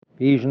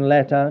Ephesians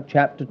letter,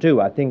 chapter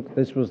 2. I think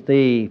this was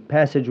the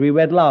passage we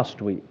read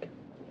last week.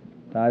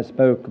 I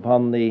spoke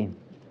upon the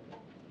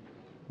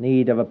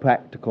need of a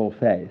practical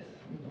faith.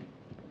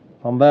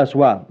 From verse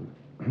 1.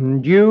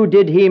 And you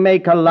did he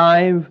make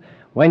alive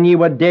when ye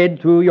were dead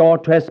through your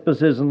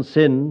trespasses and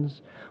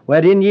sins,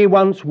 wherein ye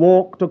once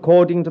walked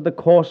according to the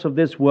course of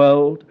this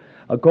world,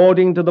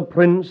 according to the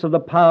prince of the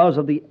powers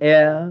of the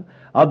air,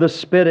 of the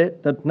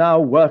spirit that now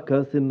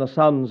worketh in the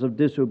sons of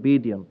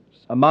disobedience,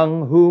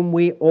 among whom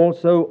we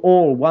also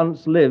all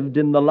once lived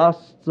in the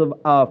lusts of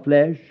our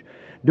flesh,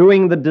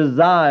 doing the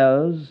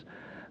desires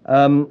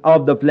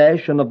of the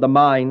flesh and of the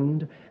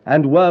mind,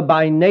 and were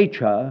by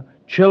nature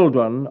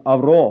children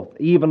of wrath,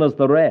 even as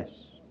the rest.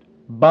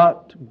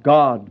 But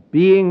God,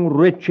 being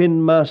rich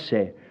in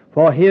mercy,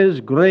 for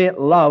his great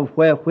love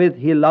wherewith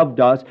he loved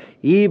us,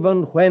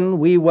 even when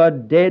we were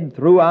dead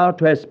through our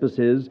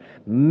trespasses,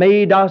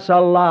 made us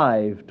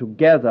alive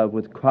together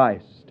with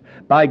Christ.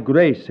 By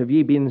grace have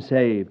ye been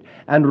saved,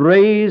 and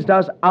raised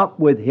us up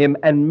with him,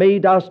 and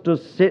made us to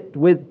sit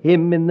with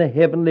him in the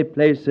heavenly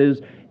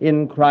places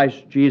in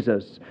Christ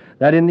Jesus,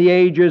 that in the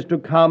ages to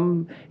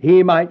come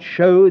he might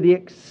show the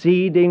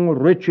exceeding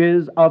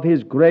riches of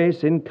his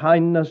grace in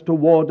kindness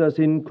toward us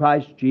in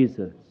Christ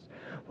Jesus.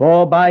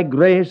 For by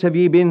grace have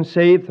ye been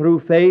saved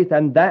through faith,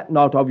 and that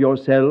not of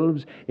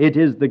yourselves, it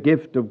is the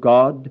gift of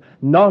God,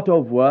 not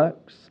of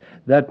works,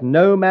 that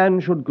no man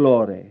should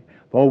glory.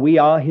 For we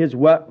are his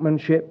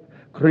workmanship,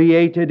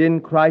 created in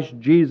Christ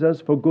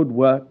Jesus for good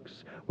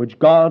works, which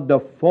God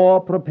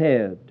afore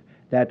prepared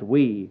that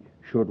we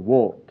should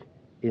walk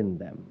in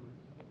them.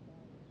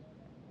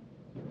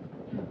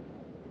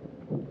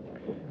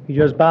 We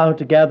just bow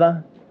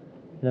together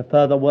in a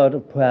further word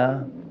of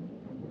prayer.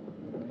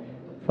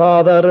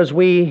 Father, as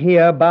we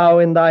here bow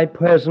in thy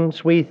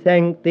presence, we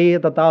thank thee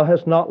that thou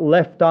hast not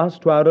left us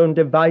to our own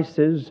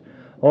devices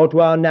or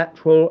to our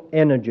natural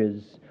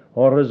energies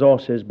or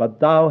resources,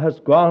 but thou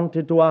hast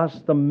granted to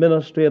us the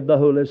ministry of the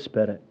Holy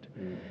Spirit.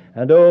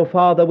 And, oh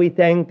Father, we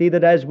thank thee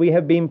that as we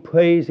have been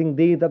praising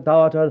thee, that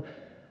thou art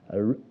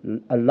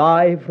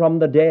alive from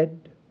the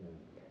dead,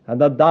 and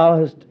that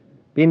thou hast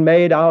been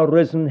made our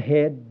risen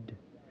head.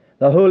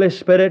 The Holy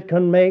Spirit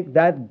can make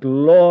that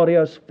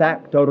glorious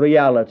fact a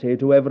reality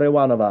to every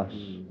one of us.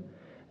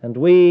 And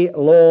we,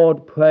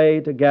 Lord, pray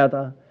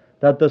together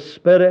that the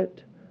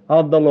Spirit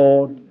of the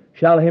Lord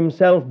shall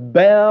himself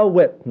bear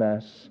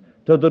witness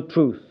to the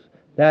truth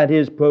that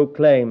is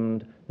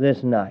proclaimed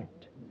this night.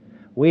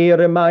 We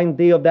remind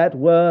thee of that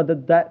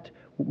word, that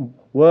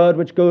word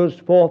which goes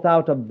forth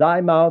out of thy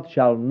mouth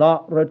shall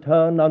not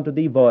return unto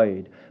thee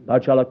void,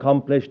 but shall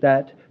accomplish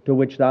that to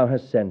which thou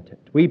hast sent it.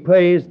 We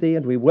praise thee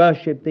and we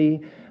worship thee,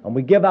 and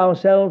we give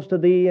ourselves to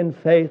thee in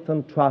faith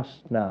and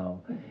trust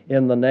now,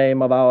 in the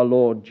name of our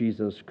Lord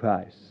Jesus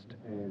Christ.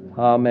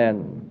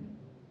 Amen.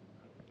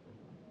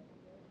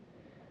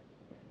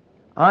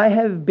 I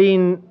have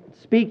been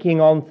speaking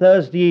on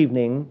Thursday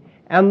evening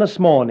and this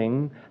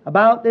morning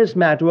about this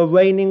matter of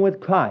reigning with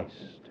Christ.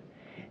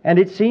 And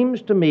it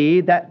seems to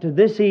me that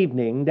this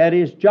evening there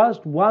is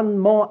just one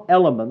more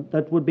element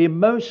that would be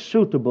most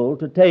suitable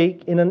to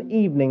take in an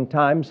evening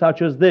time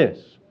such as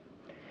this.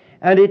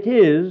 And it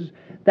is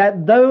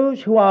that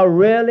those who are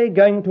really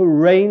going to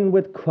reign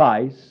with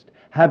Christ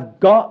have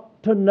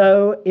got to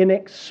know in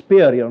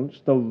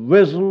experience the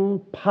risen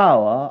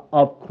power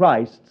of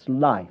Christ's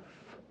life.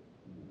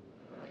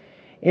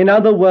 In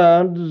other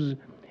words,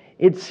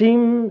 it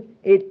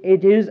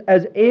is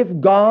as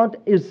if God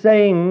is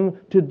saying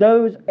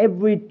to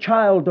every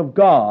child of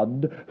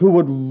God who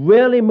would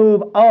really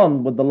move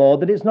on with the Lord,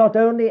 that it's not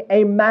only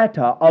a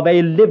matter of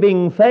a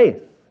living faith.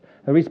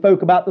 And we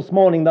spoke about this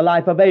morning the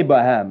life of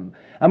Abraham,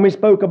 and we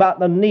spoke about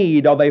the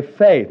need of a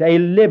faith, a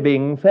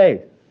living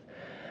faith.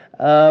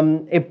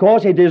 Of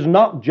course, it is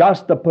not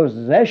just the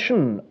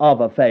possession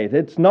of a faith.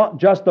 It's not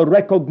just the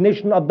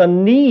recognition of the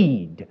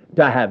need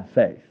to have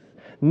faith,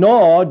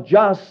 nor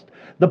just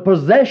the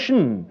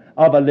possession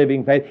of a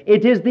living faith.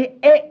 It is the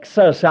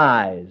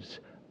exercise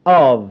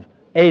of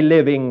a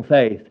living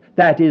faith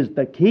that is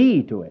the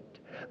key to it.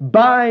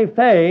 By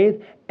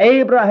faith,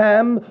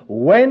 Abraham,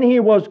 when he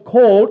was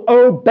called,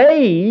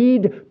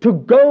 obeyed to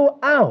go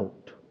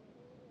out.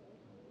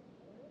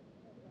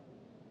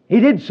 He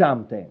did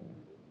something.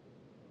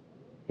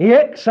 He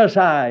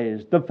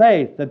exercised the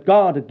faith that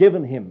God had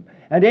given him.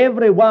 And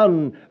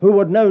everyone who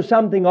would know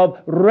something of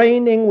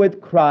reigning with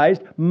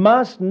Christ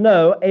must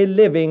know a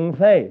living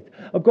faith.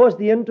 Of course,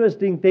 the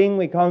interesting thing,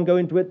 we can't go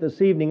into it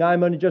this evening,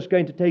 I'm only just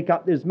going to take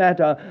up this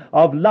matter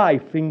of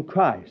life in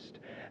Christ,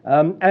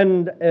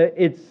 and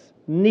its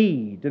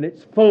need and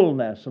its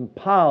fullness and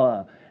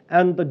power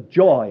and the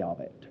joy of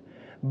it.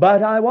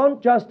 But I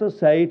want just to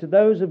say to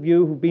those of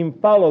you who've been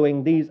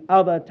following these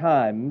other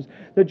times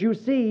that you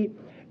see,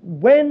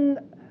 when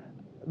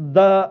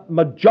the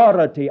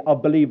majority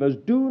of believers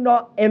do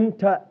not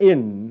enter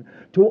in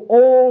to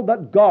all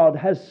that God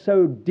has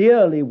so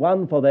dearly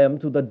won for them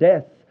through the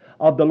death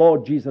of the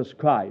Lord Jesus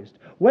Christ,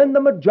 when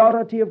the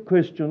majority of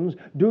Christians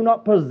do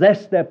not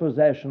possess their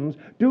possessions,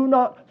 do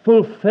not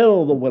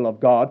fulfill the will of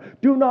God,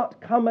 do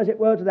not come, as it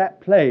were, to that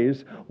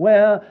place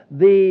where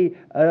the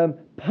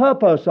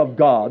purpose of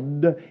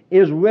God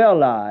is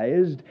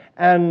realized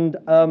and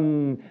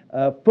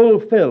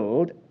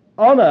fulfilled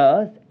on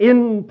earth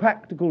in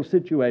practical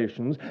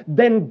situations,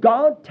 then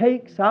God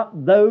takes up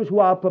those who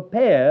are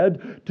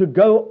prepared to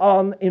go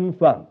on in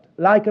front.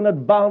 Like an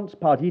advance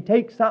party, He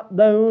takes up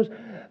those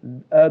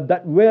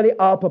that really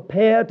are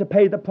prepared to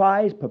pay the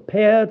price,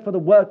 prepared for the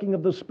working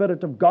of the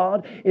Spirit of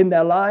God in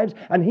their lives,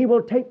 and He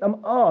will take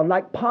them on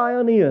like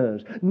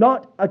pioneers,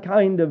 not a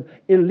kind of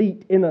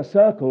elite inner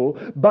circle,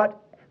 but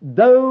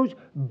those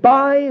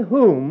by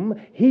whom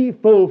He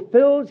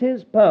fulfills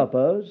His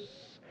purpose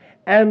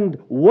and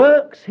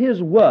works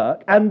His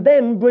work, and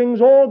then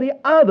brings all the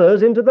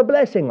others into the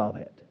blessing of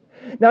it.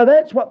 Now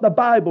that's what the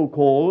Bible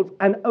calls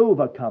an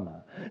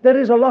overcomer. There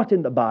is a lot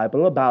in the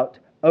Bible about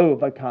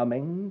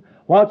overcoming.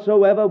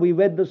 Whatsoever, we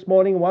read this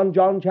morning, 1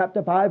 John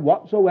chapter 5,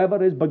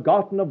 whatsoever is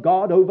begotten of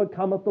God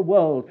overcometh the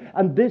world.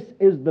 And this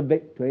is the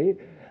victory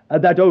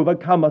that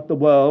overcometh the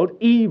world,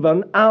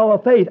 even our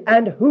faith.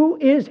 And who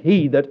is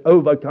he that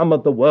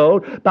overcometh the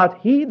world but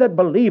he that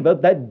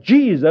believeth that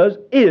Jesus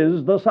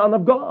is the Son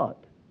of God?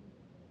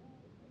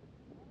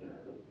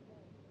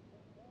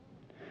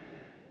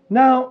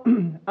 Now,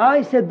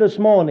 I said this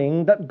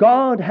morning that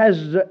God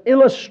has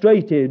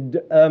illustrated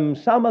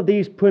some of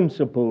these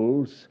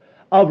principles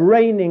of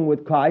reigning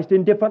with Christ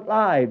in different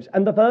lives.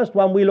 And the first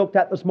one we looked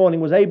at this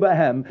morning was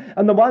Abraham.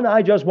 And the one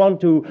I just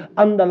want to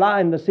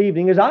underline this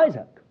evening is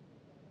Isaac.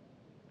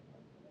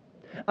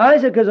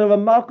 Isaac is a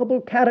remarkable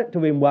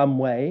character in one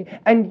way,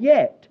 and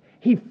yet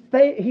he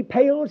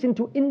pales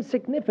into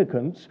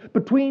insignificance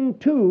between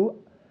two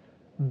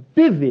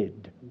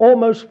vivid,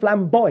 almost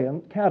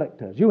flamboyant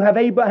characters. You have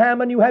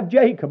Abraham and you have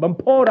Jacob, and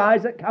poor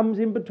Isaac comes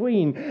in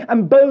between.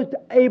 And both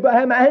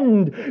Abraham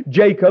and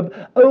Jacob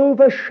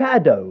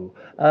overshadow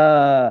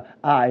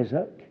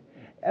Isaac.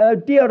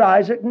 Dear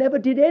Isaac never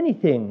did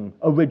anything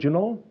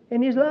original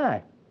in his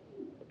life.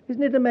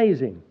 Isn't it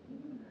amazing?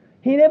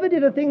 He never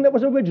did a thing that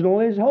was original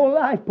in his whole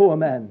life, poor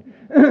man.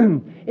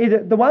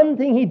 The one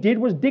thing he did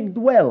was dig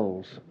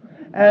wells.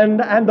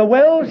 And the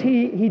wells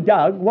he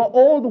dug were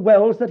all the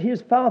wells that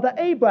his father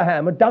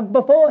Abraham had dug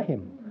before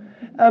him.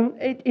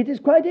 It is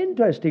quite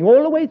interesting.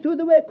 All the way through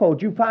the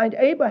record, you find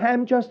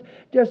Abraham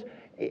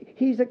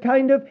he's a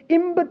kind of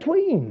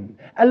in-between,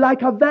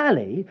 like a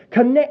valley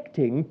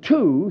connecting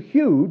two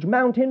huge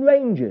mountain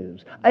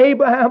ranges.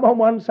 Abraham on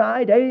one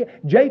side,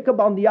 Jacob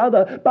on the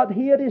other, but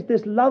here is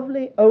this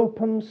lovely,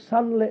 open,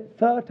 sunlit,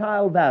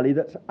 fertile valley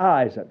that's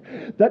Isaac,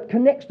 that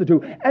connects the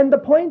two. And the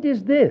point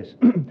is this,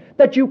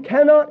 that you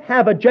cannot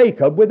have a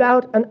Jacob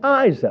without an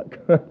Isaac.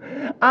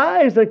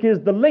 Isaac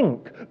is the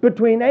link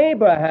between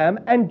Abraham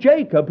and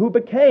Jacob, who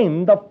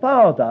became the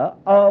father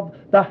of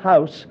the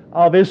house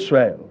of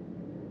Israel.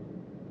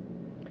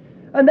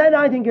 And that,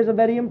 I think, is a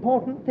very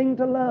important thing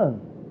to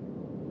learn.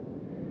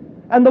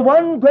 And the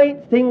one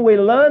great thing we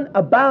learn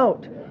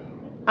about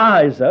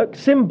Isaac,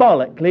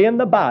 symbolically in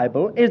the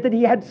Bible, is that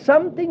he had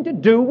something to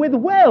do with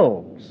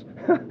wells.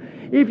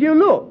 If you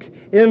look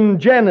in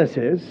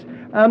Genesis,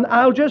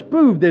 I'll just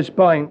prove this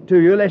point to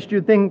you, lest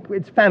you think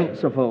it's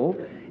fanciful.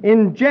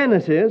 In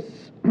Genesis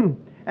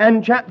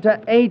and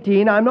chapter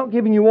 18, I'm not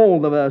giving you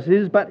all the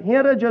verses, but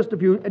here are just a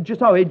few.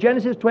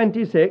 Genesis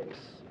 26.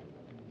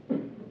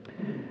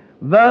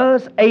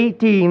 Verse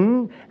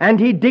 18, and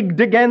he digged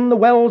again the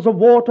wells of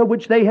water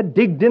which they had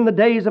digged in the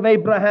days of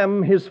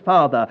Abraham his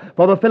father,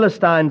 for the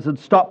Philistines had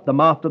stopped them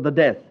after the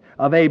death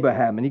of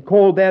Abraham, and he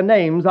called their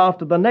names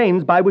after the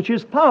names by which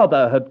his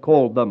father had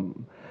called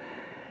them.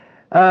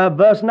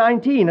 Verse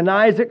 19, and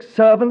Isaac's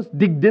servants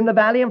digged in the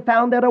valley and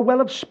found there a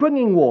well of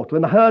springing water,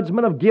 and the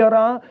herdsmen of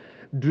Gerar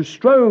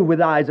strove with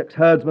Isaac's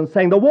herdsmen,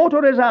 saying, the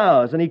water is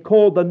ours, and he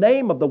called the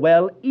name of the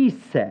well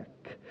Esek,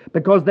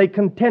 because they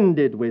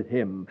contended with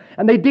him.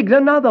 And they digged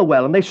another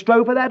well, and they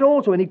strove for that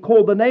also, and he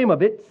called the name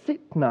of it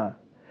Sitnah.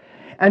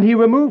 And he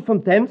removed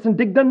from thence and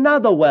digged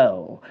another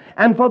well,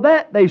 and for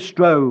that they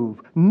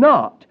strove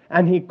not,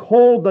 and he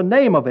called the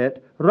name of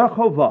it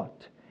Rehovot.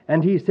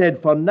 And he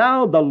said, for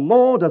now the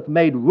Lord hath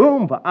made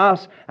room for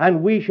us,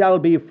 and we shall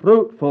be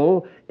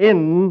fruitful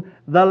in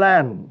the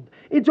land.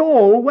 It's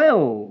all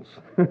wells.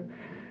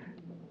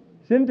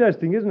 It's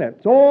interesting, isn't it?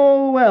 It's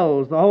all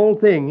wells, the whole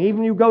thing.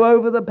 Even you go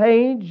over the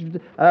page,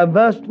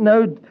 verse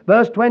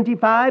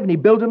 25, and he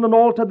built an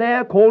altar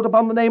there, called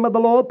upon the name of the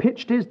Lord,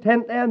 pitched his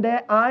tent there, and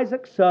there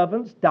Isaac's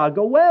servants dug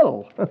a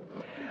well.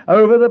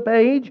 Over the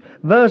page,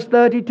 verse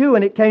 32,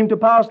 and it came to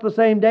pass the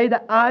same day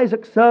that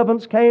Isaac's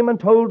servants came and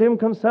told him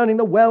concerning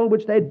the well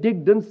which they had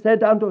digged, and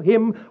said unto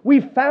him,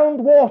 we found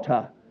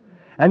water.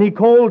 And he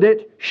called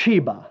it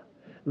Sheba.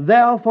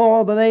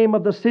 Therefore the name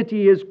of the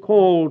city is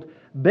called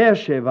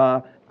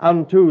Beersheba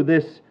unto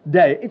this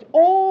day. It's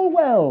all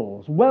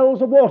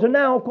wells of water.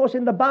 Now, of course,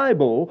 in the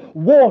Bible,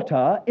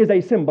 water is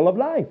a symbol of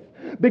life,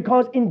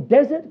 because in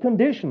desert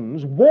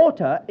conditions,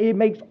 water, it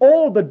makes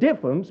all the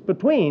difference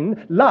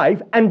between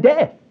life and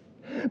death.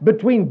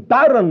 between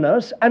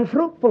barrenness and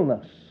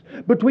fruitfulness,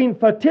 between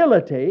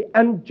fertility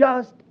and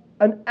just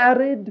an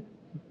arid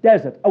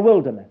desert, a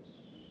wilderness.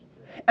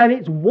 And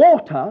it's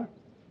water,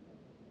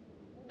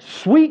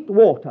 sweet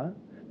water,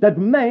 that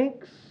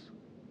makes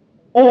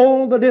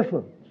all the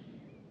difference.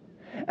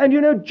 And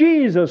you know,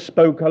 Jesus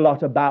spoke a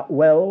lot about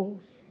wells.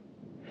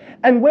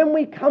 And when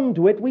we come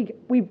to it, we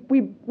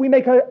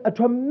make a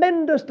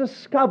tremendous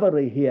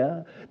discovery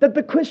here that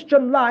the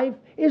Christian life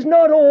is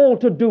not all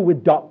to do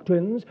with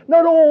doctrines,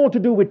 not all to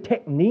do with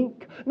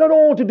technique, not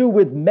all to do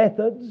with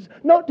methods,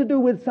 not to do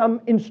with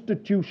some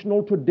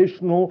institutional,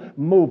 traditional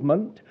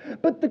movement,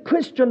 but the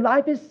Christian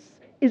life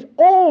is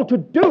all to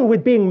do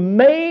with being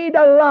made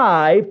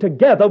alive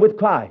together with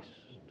Christ.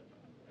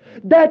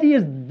 That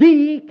is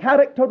the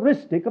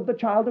characteristic of the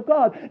child of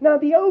God. Now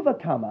the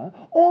overcomer,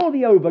 all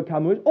the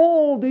overcomers,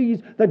 all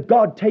these that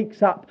God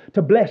takes up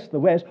to bless the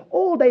West,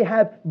 all they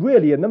have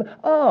really in them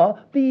are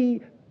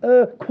the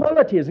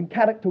qualities and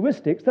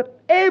characteristics that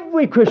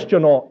every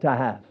Christian ought to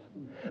have.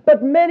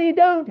 But many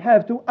don't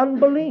have through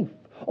unbelief,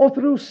 or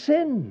through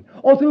sin,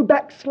 or through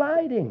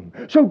backsliding.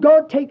 So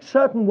God takes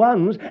certain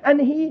ones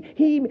and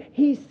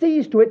He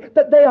sees to it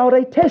that they are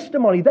a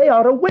testimony, they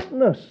are a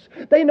witness.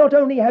 They not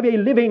only have a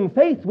living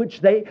faith which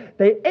they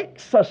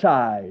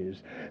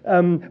exercise,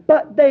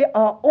 but they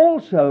are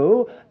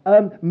also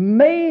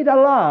made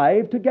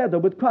alive together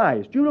with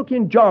Christ. You look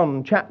in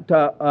John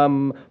chapter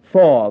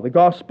 4, the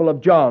Gospel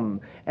of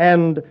John,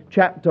 and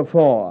chapter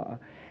 4,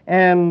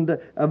 and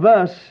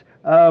verse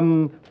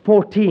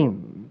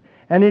 14.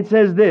 And it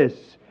says this,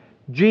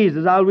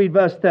 Jesus, I'll read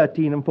verse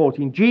 13 and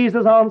 14.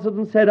 Jesus answered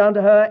and said unto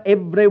her,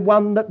 Every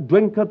one that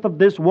drinketh of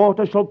this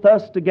water shall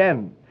thirst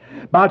again.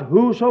 But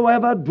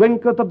whosoever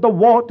drinketh of the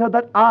water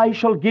that I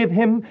shall give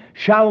him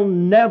shall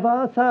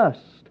never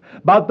thirst.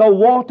 But the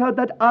water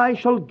that I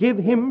shall give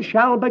him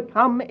shall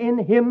become in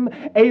him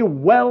a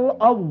well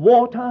of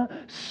water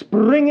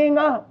springing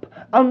up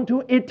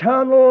unto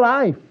eternal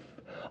life.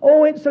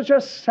 Oh, it's such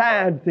a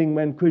sad thing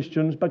when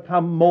Christians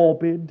become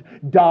morbid,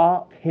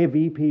 dark,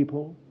 heavy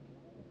people.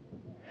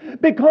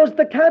 Because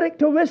the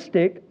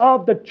characteristic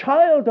of the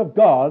child of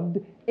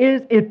God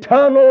is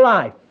eternal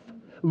life,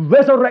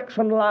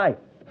 resurrection life,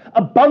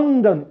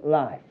 abundant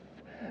life,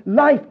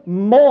 life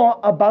more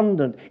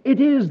abundant. It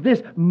is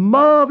this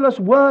marvelous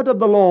word of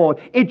the Lord.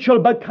 It shall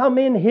become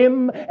in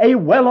him a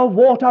well of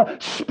water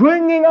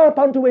springing up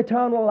unto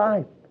eternal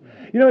life.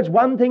 You know, it's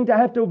one thing to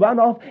have to run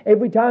off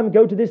every time,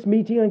 go to this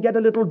meeting and get a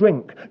little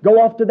drink.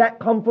 Go off to that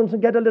conference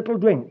and get a little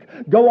drink.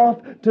 Go off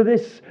to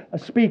this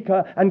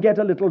speaker and get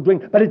a little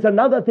drink. But it's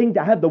another thing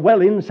to have the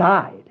well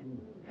inside.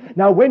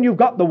 Now, when you've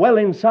got the well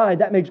inside,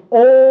 that makes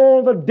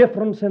all the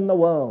difference in the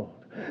world.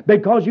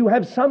 Because you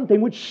have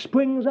something which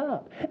springs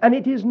up. And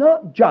it is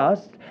not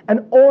just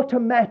an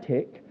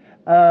automatic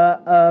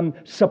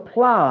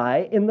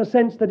supply in the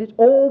sense that it's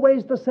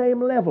always the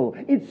same level.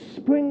 It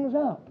springs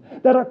up.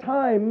 There are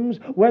times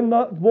when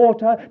the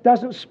water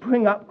doesn't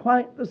spring up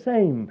quite the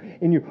same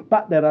in you,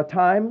 but there are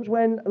times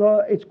when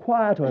it's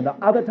quieter, and there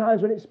are other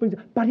times when it springs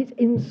up, but it's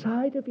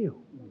inside of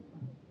you.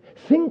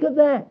 Think of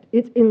that.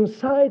 It's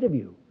inside of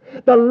you.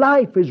 The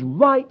life is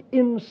right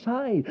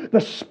inside.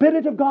 The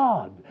Spirit of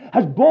God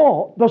has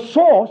brought the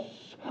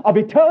source of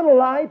eternal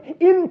life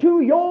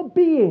into your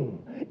being,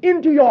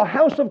 into your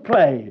house of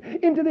clay,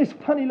 into this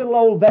funny little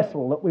old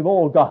vessel that we've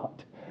all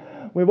got.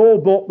 We've all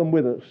brought them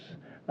with us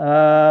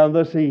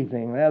this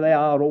evening. There they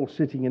are, all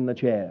sitting in the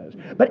chairs.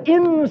 But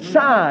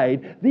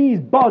inside these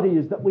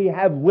bodies that we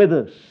have with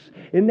us,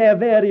 in their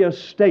various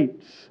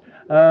states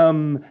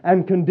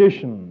and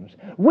conditions,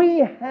 we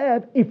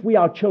have, if we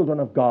are children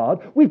of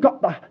God, we've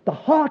got the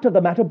heart of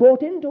the matter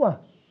brought into us.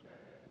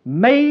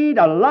 Made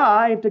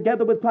alive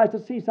together with Christ.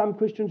 To see some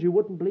Christians, you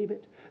wouldn't believe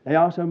it. They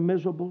are so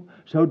miserable,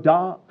 so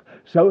dark,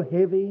 so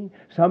heavy.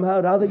 Somehow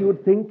or other you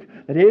would think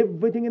that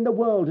everything in the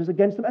world is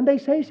against them. And they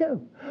say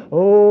so.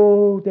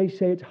 Oh, they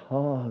say it's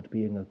hard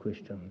being a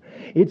Christian.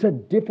 It's a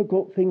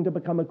difficult thing to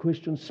become a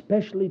Christian,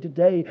 especially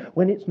today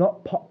when it's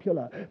not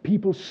popular.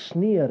 People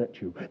sneer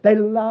at you. They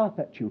laugh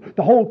at you.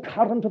 The whole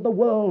current of the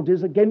world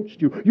is against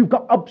you. You've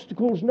got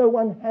obstacles no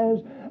one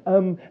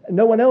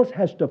else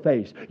has to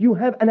face. You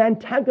have an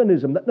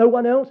antagonism that no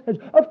one else has.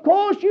 Of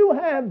course you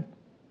have.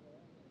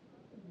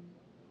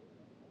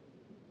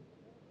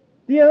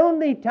 The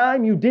only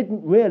time you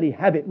didn't really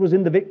have it was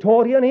in the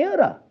Victorian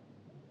era.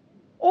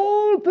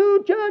 All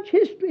through church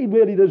history,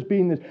 really, there's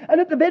been this. And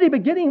at the very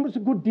beginning, it was a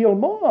good deal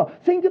more.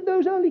 Think of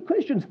those early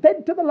Christians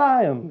fed to the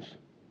lions.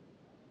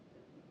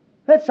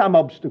 That's some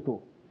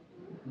obstacle.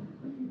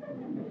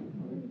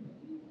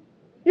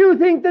 You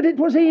think that it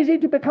was easy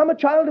to become a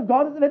child of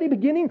God at the very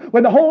beginning,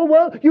 when the whole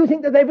world, you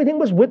think that everything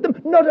was with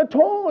them? Not at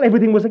all.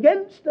 Everything was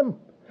against them.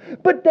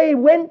 But they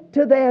went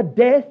to their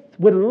death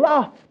with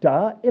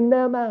laughter in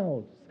their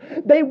mouths.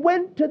 They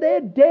went to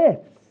their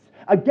deaths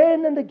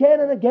again and again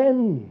and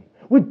again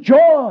with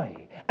joy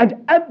and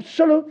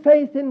absolute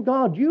faith in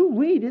God. You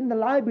read in the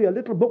library a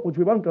little book which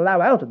we won't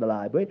allow out of the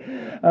library,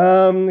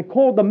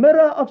 called The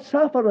Mirror of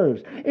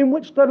Sufferers, in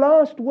which the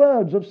last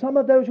words of some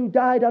of those who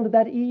died under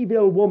that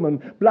evil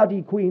woman,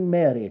 Bloody Queen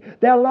Mary,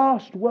 their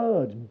last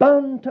words,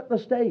 burnt at the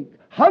stake,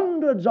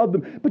 hundreds of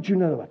them. But you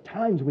know, there were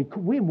times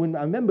when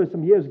I remember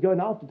some years ago,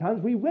 and after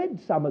times, we read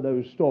some of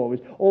those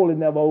stories, all in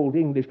their old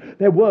English,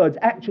 their words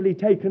actually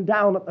taken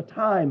down at the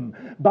time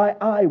by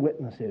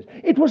eyewitnesses.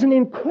 It was an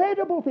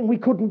incredible thing. We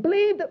couldn't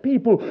believe that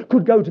people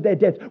could go to their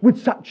death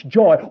with such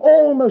joy,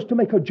 almost to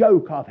make a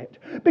joke of it,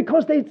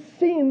 because they'd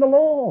seen the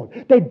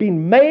Lord. They'd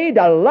been made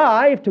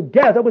alive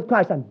together with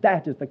Christ, and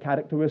that is the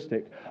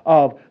characteristic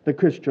of the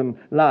Christian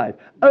life.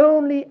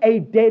 Only a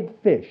dead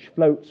fish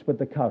floats with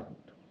the current.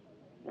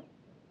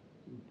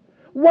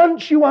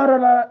 Once you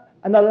are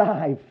an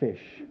alive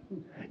fish,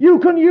 you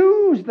can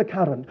use the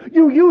current.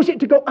 You use it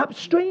to go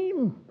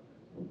upstream.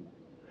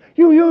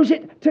 You use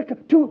it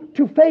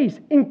to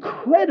face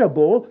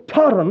incredible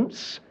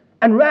torrents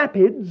and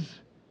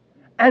rapids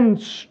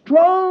and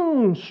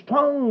strong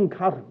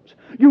currents.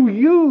 You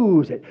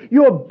use it.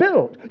 You're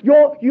built.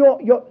 Your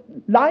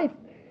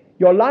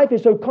life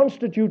is so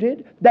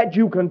constituted that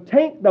you can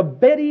take the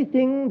very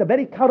thing, the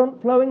very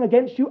current flowing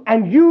against you,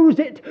 and use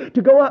it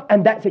to go up.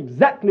 And that's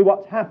exactly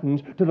what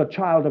happens to the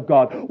child of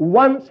God.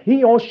 Once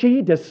he or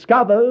she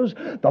discovers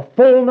the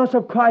fullness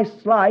of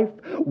Christ's life,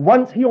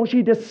 once he or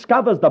she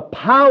discovers the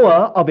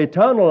power of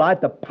eternal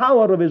life, the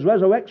power of his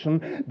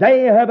resurrection,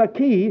 they have a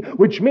key,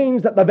 which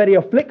means that the very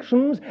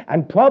afflictions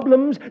and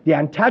problems, the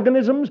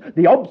antagonisms,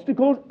 the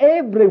obstacles,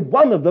 every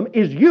one of them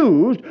is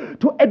used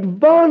to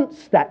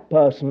advance that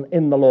person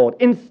in the Lord.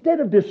 Instead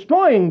of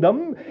destroying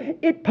them,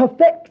 it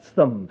perfects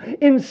them.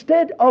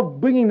 Instead of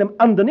bringing them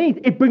underneath,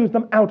 it brings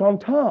them out on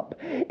top.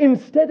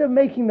 Instead of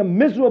making them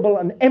miserable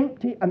and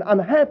empty and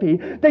unhappy,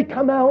 they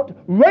come out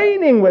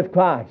reigning with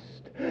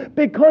Christ.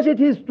 Because it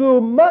is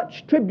through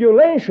much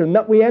tribulation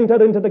that we enter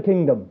into the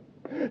kingdom.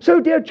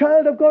 So, dear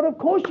child of God, of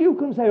course you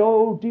can say,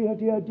 oh, dear,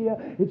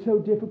 it's so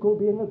difficult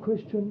being a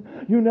Christian.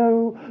 You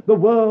know, the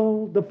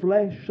world, the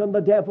flesh, and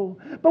the devil.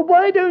 But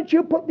why don't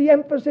you put the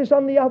emphasis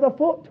on the other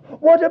foot?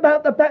 What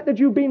about the fact that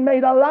you've been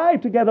made alive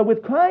together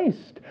with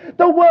Christ?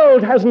 The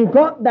world hasn't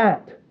got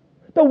that.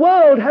 The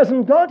world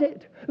hasn't got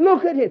it.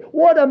 Look at it.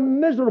 What a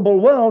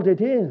miserable world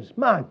it is.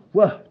 My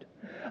word.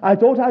 I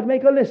thought I'd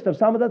make a list of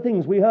some of the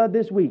things we heard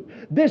this week.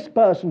 This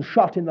person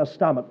shot in the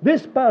stomach.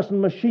 This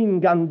person machine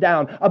gunned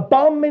down. A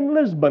bomb in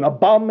Lisbon. A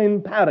bomb in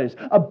Paris.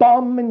 A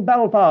bomb in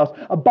Belfast.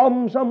 A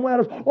bomb somewhere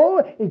else.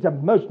 Oh, it's a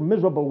most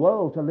miserable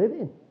world to live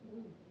in.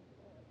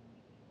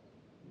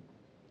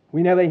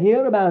 We never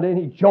hear about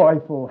any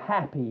joyful,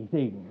 happy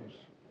things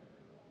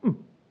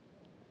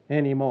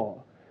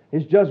anymore.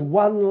 It's just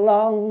one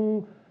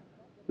long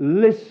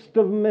list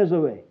of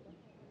misery.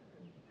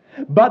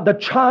 But the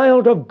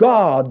child of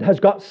God has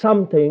got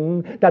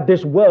something that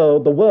this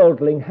world, the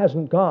worldling,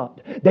 hasn't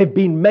got. They've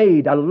been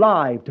made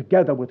alive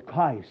together with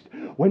Christ.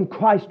 When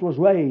Christ was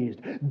raised,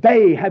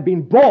 they have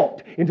been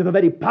brought into the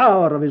very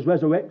power of his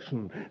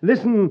resurrection.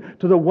 Listen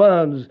to the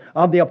words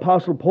of the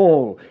Apostle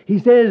Paul. He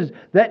says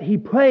that he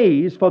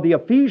prays for the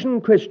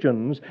Ephesian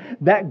Christians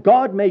that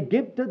God may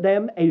give to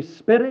them a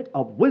spirit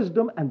of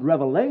wisdom and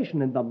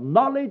revelation in the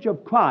knowledge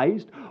of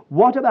Christ.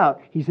 What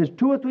about? He says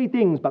 2 or 3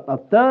 things, but the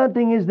third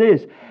thing is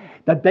this,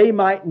 that they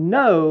might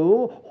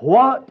know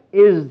what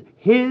is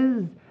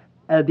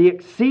the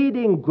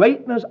exceeding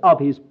greatness of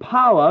his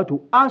power to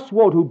us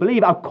who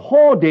believe,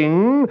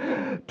 according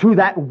to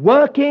that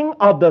working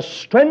of the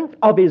strength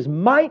of his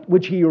might,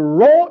 which he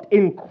wrought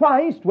in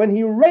Christ when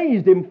he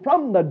raised him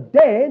from the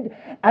dead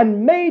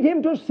and made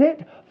him to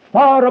sit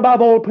far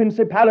above all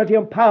principality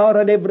and power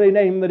and every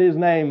name that is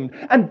named.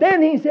 And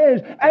then he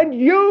says, and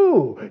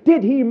you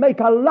did he make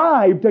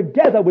alive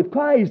together with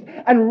Christ,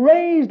 and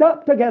raised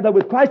up together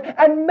with Christ,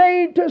 and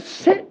made to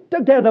sit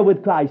together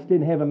with Christ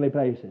in heavenly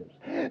places.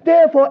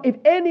 Therefore, if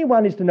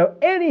anyone is to know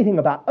anything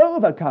about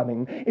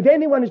overcoming, if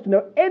anyone is to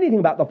know anything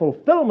about the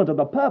fulfillment of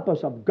the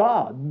purpose of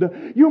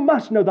God, you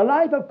must know the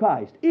life of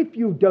Christ. If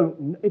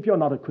you're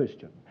not a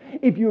Christian,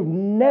 if you've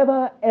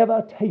never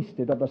ever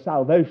tasted of the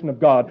salvation of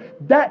God,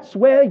 that's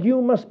where you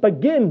must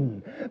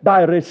begin,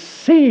 by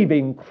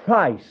receiving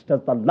Christ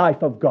as the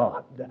life of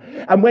God.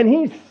 And when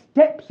he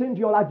steps into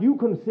your life, you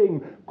can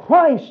sing,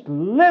 Christ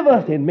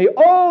liveth in me.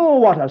 Oh,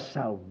 what a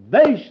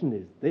salvation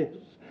is this,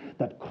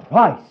 that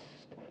Christ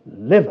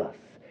liveth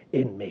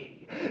in me.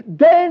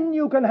 Then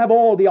you can have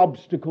all the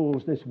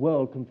obstacles this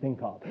world can think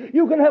of.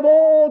 You can have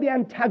all the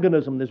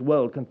antagonism this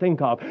world can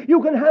think of.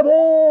 You can have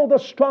all the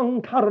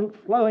strong current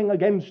flowing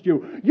against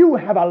you. You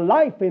have a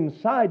life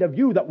inside of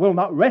you that will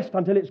not rest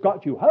until it's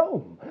got you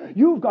home.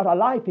 You've got a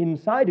life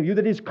inside of you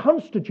that is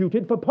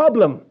constituted for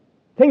problem.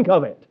 Think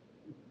of it.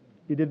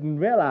 You didn't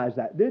realize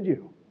that, did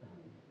you?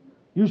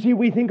 You see,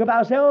 we think of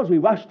ourselves, we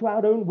rush to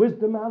our own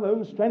wisdom, our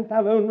own strength,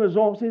 our own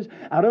resources,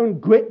 our own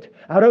grit,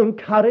 our own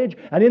courage,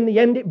 and in the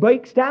end it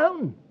breaks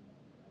down.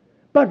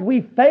 But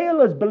we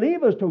fail as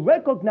believers to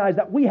recognize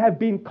that we have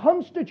been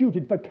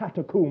constituted for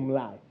catacomb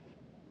life.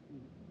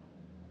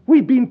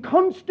 We've been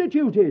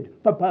constituted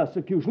for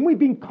persecution. We've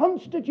been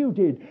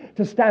constituted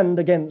to stand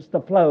against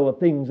the flow of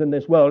things in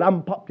this world,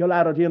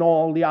 unpopularity and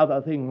all the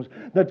other things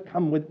that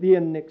come with the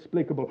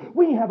inexplicable.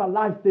 We have a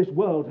life this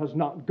world has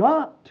not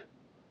got.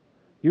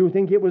 You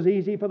think it was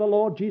easy for the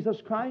Lord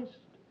Jesus Christ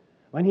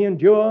when he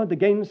endured the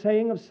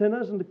gainsaying of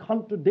sinners and the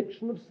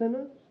contradiction of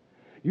sinners?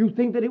 You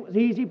think that it was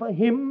easy for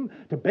him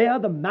to bear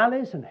the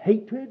malice and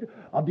hatred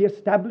of the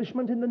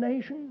establishment in the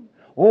nation?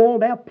 All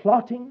their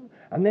plotting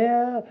and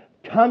their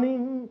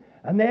cunning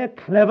and their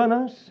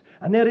cleverness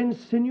and their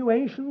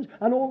insinuations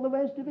and all the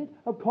rest of it?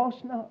 Of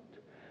course not.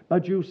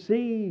 But you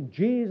see,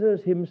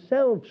 Jesus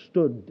himself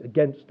stood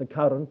against the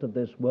current of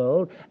this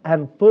world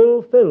and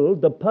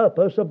fulfilled the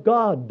purpose of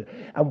God.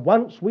 And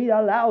once we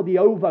allow the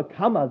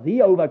overcomer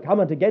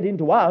to get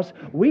into us,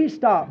 we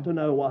start to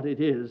know what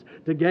it is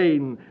to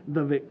gain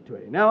the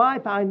victory. Now, I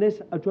find this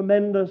a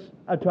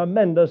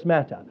tremendous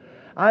matter.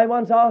 I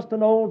once asked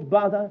an old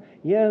brother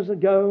years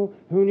ago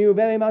who knew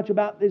very much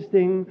about this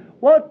thing,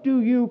 what do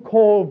you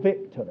call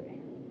victory?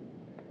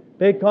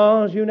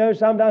 Because, you know,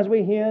 sometimes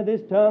we hear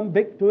this term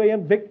victory,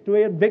 and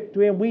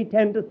we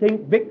tend to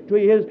think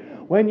victory is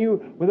when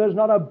there's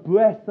not a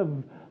breath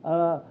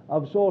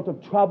of sort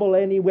of trouble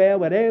anywhere,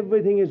 where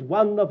everything is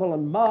wonderful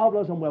and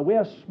marvelous, and where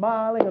we're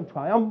smiling and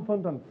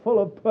triumphant and full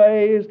of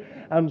praise,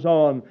 and so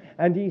on.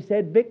 And he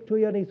said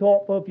victory, and he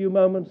thought for a few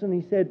moments, and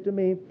he said to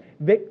me,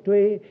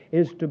 victory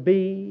is to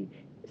be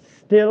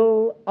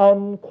still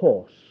on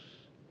course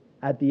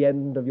at the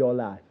end of your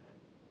life.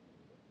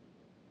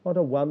 What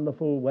a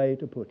wonderful way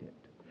to put it.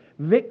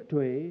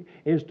 Victory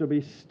is to be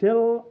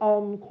still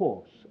on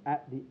course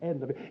at the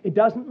end of it. It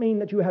doesn't mean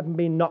that you haven't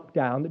been knocked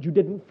down, that you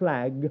didn't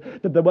flag,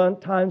 that there weren't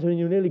times when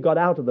you nearly got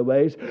out of the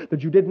race,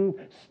 that you didn't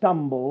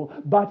stumble.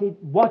 But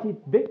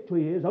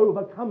victory is,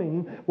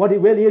 overcoming, what it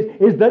really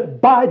is that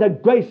by the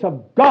grace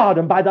of God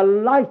and by the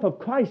life of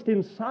Christ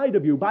inside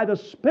of you, by the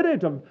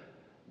Spirit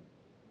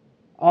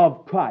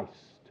of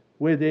Christ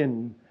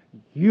within,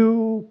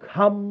 you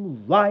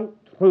come right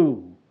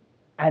through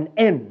and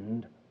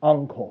end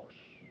on course.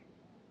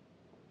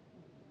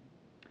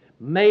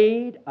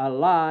 Made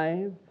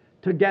alive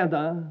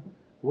together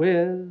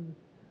with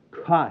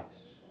Christ.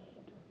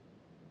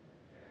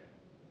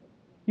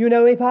 You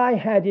know, if I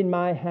had in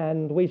my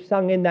hand, we've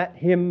sung in that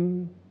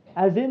hymn,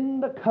 as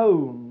in the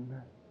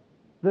cone,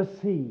 the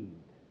seed.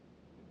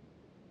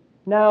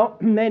 Now,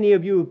 many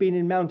of you have been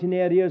in mountain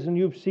areas and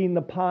you've seen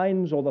the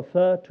pines or the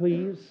fir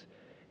trees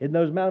in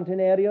those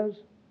mountain areas.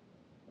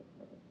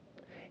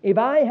 If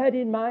I had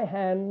in my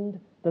hand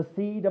the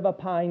seed of a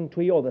pine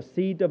tree or the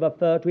seed of a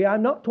fir tree,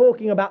 I'm not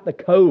talking about the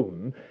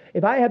cone.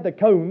 If I had the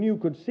cone, you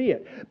could see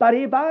it. But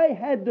if I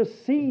had the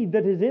seed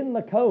that is in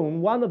the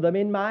cone, one of them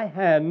in my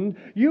hand,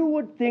 you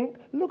would think,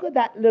 look at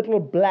that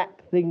little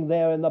black thing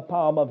there in the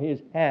palm of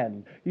his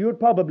hand. You would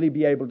probably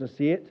be able to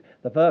see it.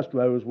 The first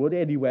rows would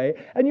anyway.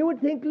 And you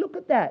would think, look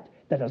at that.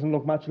 There doesn't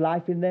look much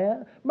life in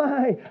there.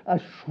 A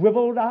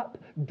shriveled up,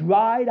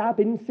 dried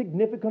up,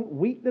 insignificant,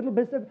 weak little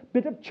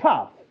bit of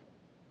chaff.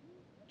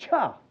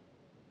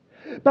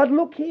 But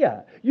look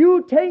here,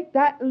 you take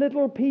that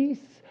little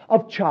piece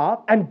of chaff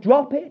and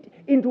drop it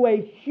into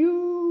a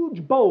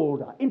huge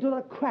boulder, into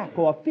the crack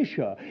or a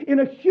fissure, in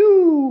a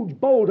huge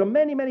boulder,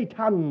 many, many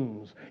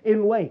tons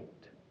in weight.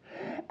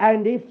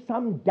 And if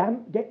some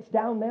damp gets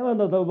down there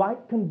under the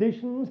right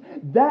conditions,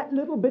 that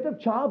little bit of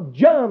chaff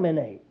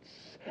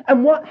germinates.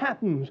 And what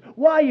happens?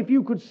 Why, if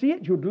you could see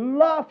it, you'd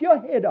laugh your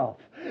head off.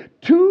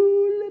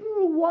 Two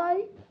little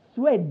white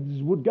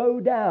threads would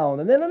go down,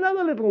 and then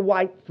another little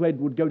white thread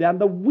would go down,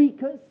 the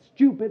weakest,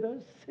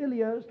 stupidest,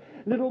 silliest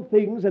little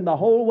things in the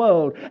whole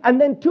world. And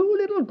then two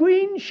little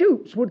green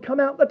shoots would come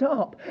out the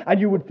top.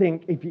 And you would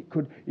think, if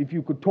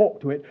you could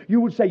talk to it,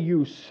 you would say,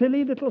 you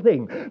silly little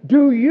thing,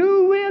 do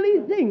you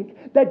really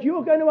think that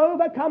you're going to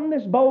overcome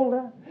this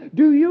boulder?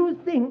 Do you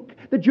think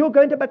that you're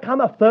going to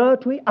become a fir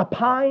tree, a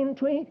pine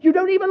tree? You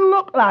don't even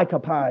look like a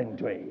pine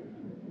tree.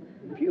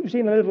 If you've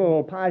seen a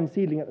little pine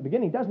seedling at the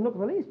beginning, it doesn't look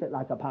the least bit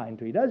like a pine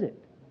tree, does it?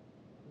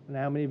 And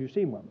how many of you have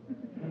seen one?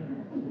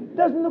 It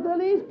doesn't look the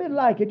least bit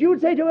like it. You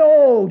would say to me,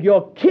 oh,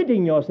 you're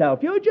kidding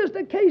yourself. You're just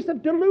a case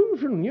of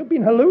delusion. You've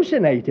been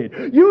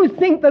hallucinated. You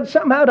think that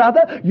somehow or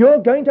other you're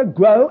going to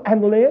grow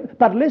and live.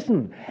 But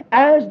listen,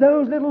 as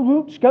those little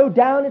roots go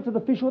down into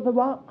the fissure of the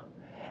rock,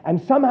 and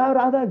somehow or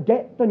other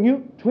get the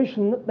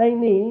nutrition that they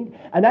need,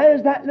 and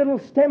as that little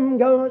stem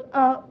goes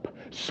up,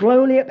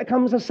 slowly it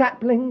becomes a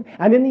sapling,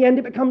 and in the end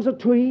it becomes a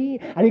tree,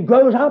 and it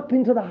grows up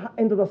into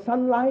the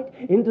sunlight,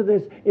 into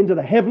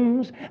the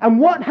heavens. And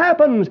what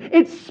happens?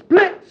 It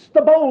splits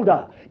the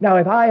boulder. Now,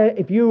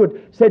 if you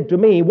had said to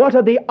me, what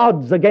are the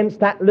odds against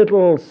that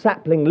little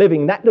sapling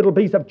living, that little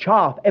piece of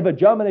chaff ever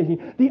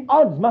germinating? The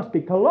odds must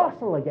be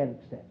colossal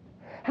against it.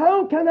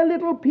 How can a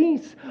little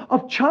piece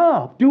of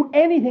chaff do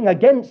anything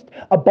against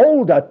a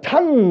boulder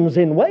tons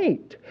in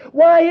weight?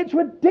 Why, it's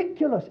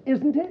ridiculous,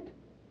 isn't it?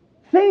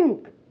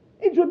 Think.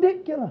 It's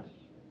ridiculous.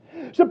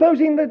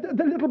 Supposing that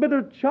the little bit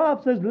of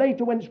chaff says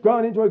later when it's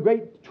grown into a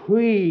great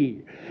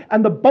tree,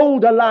 and the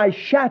boulder lies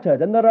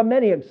shattered, and there are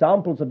many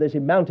examples of this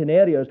in mountain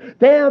areas.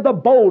 There the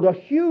boulder,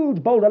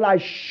 huge boulder,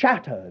 lies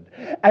shattered,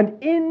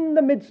 and in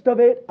the midst of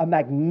it, a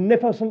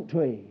magnificent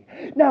tree.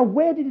 Now,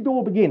 where did it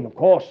all begin? Of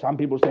course, some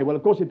people say, well,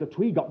 of course, if the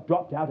tree got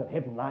dropped out of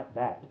heaven like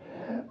that,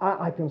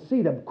 I can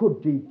see there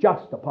could be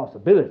just a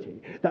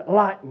possibility that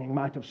lightning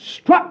might have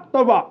struck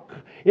the rock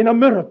in a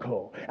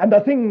miracle, and the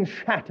thing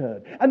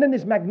shattered, and then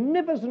this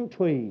magnificent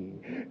tree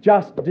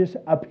just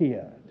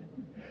disappeared.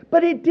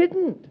 But it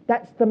didn't.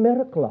 That's the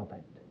miracle of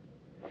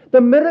it.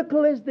 The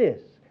miracle is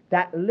this: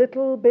 that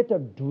little bit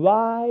of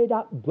dried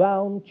up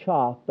brown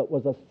chaff that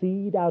was a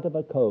seed out of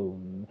a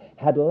comb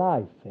had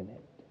life in it.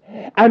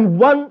 And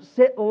once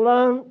it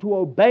learned to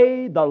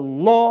obey the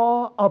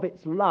law of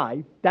its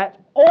life, that's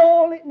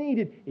all it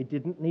needed. It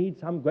didn't need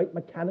some great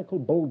mechanical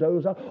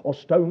bulldozer or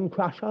stone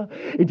crusher.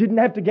 It didn't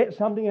have to get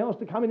something else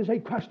to come in and say,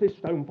 crush this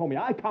stone for me.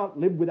 I can't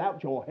live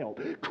without your help.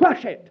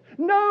 Crush it.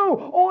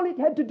 No, all it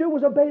had to do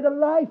was obey the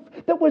life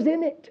that was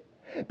in it.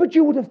 But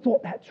you would have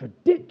thought that's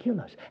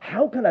ridiculous.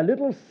 How can a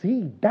little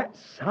seed that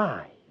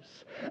size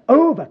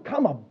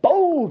overcome a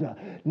boulder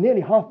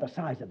nearly half the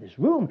size of this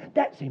room?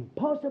 That's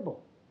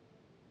impossible.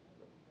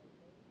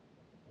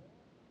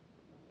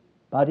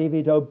 But if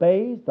it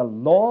obeys the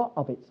law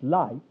of its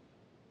life,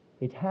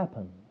 it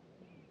happens.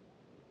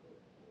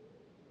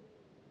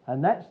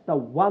 And that's the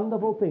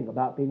wonderful thing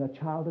about being a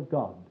child of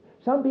God.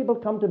 Some people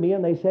come to me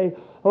and they say,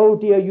 oh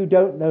dear, you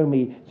don't know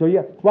me, so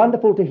it's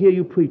wonderful to hear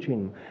you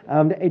preaching.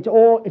 It's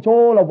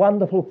all a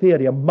wonderful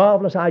theory, a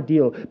marvelous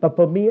ideal, but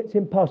for me it's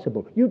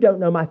impossible. You don't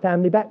know my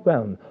family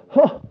background.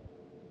 Oh,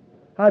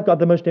 I've got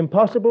the most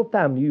impossible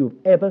family you've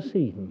ever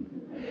seen.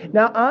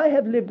 Now, I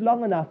have lived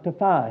long enough to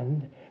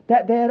find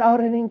that there are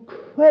an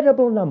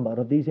incredible number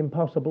of these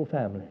impossible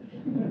families.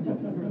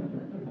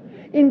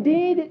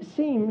 Indeed, it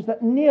seems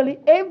that nearly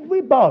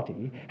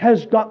everybody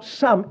has got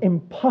some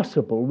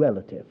impossible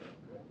relative.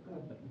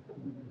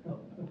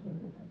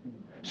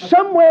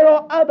 Somewhere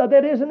or other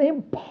there is an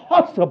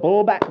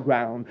impossible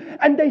background.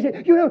 And they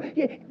say, you know,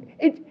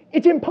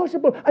 it's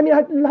impossible. I mean,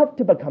 I'd love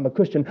to become a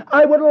Christian.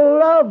 I would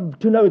love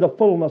to know the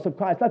fullness of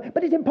Christ's life.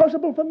 But it's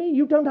impossible for me.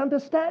 You don't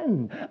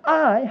understand.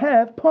 I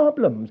have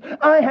problems.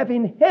 I have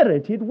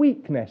inherited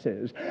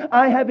weaknesses.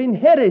 I have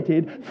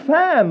inherited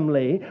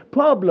family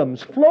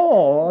problems,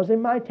 flaws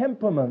in my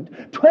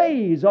temperament,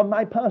 traits of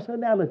my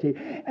personality.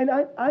 And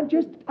I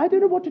don't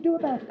know what to do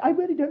about it. I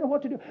really don't know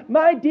what to do.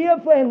 My dear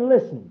friend,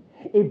 listen.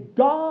 If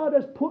God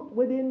has put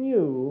within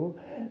you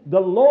the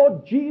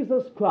Lord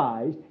Jesus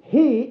Christ,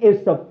 He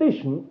is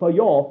sufficient for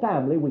your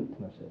family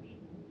weaknesses.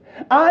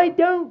 I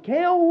don't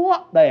care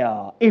what they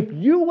are. If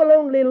you will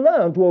only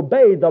learn to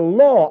obey the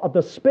law of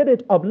the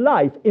Spirit of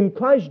life in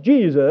Christ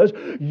Jesus,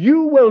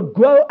 you will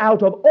grow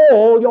out of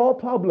all your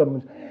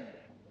problems.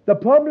 The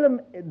problem,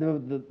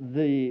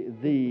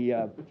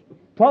 the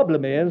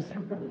problem is...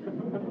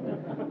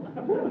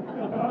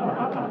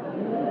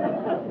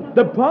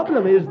 The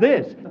problem is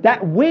this,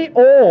 that we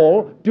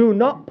all do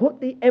not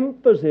put the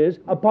emphasis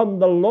upon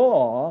the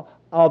law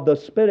of the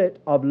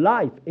Spirit of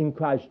life in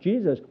Christ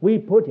Jesus. We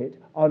put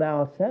it on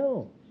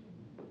ourselves.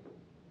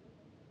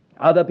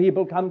 Other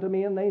people come to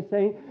me and they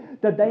say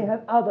that they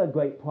have other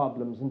great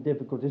problems and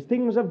difficulties.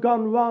 Things have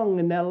gone wrong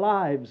in their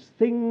lives.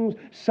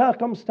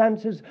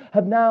 Circumstances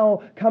have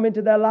now come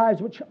into their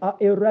lives which are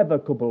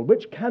irrevocable,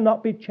 which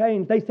cannot be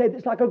changed. They say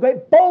it's like a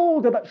great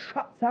boulder that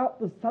shuts out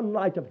the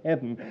sunlight of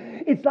heaven.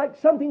 It's like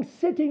something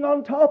sitting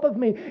on top of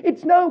me.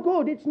 It's no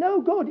good. It's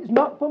no good. It's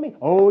not for me.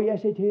 Oh,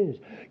 yes, it is.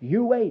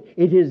 You wait.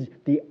 It is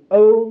the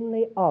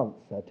only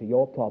answer to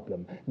your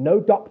problem. No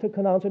doctor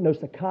can answer it. No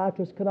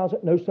psychiatrist can answer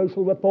it. No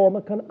social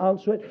reformer can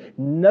answer it.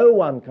 No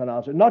one can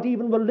answer it. Not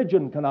even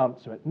religion can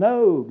answer it.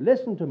 No,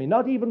 listen to me.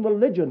 Not even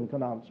religion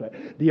can answer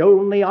it. The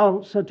only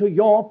answer to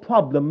your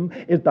problem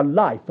is the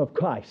life of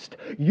Christ.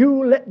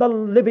 You let the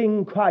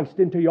living Christ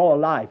into your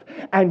life,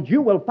 and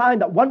you will find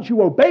that once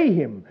you obey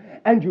Him,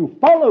 and you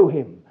follow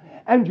Him,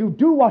 and you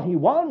do what He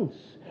wants,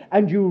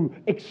 and you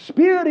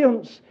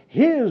experience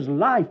His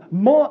life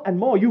more and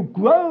more, you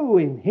grow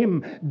in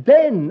Him,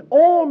 then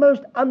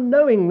almost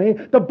unknowingly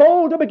the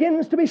boulder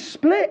begins to be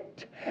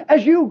split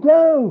as you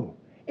grow.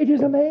 It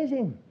is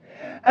amazing.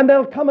 And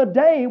there'll come a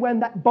day when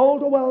that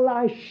boulder will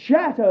lie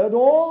shattered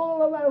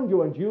all around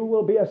you, and you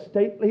will be a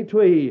stately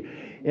tree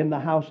in the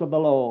house of the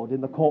Lord,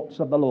 in the courts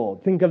of the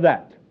Lord. Think of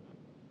that.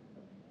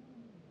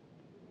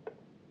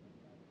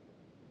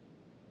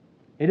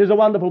 It is a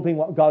wonderful thing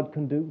what God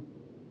can do.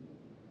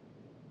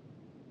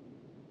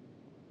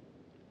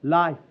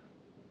 Life.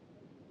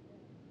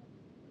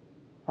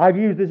 I've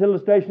used this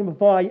illustration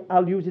before.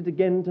 I'll use it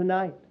again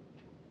tonight.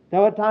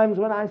 There are times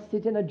when I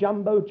sit in a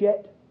jumbo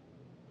jet,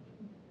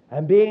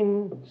 and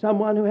being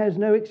someone who has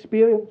no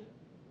experience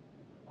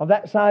of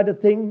that side of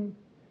things,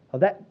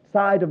 of that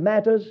side of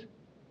matters,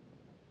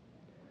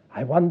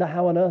 I wonder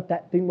how on earth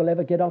that thing will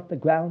ever get off the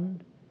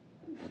ground.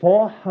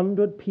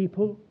 400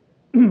 people.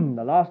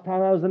 The last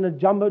time I was in a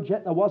jumbo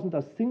jet, there wasn't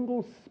a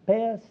single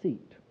spare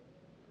seat.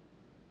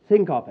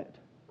 Think of it.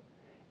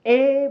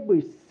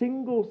 Every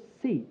single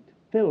seat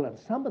filled, and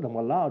some of them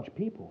were large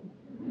people.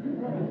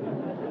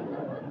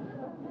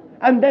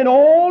 And then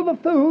all the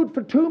food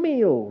for 2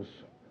 meals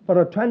for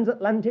a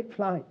transatlantic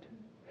flight.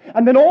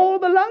 And then all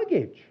the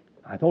luggage.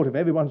 I thought if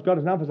everyone's got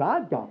as enough as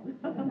I've got.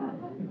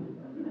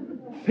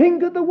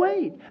 Think of the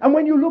weight. And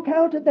when you look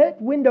out at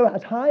that window,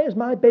 as high as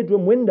my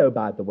bedroom window,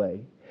 by the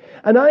way,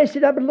 and I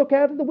sit up and look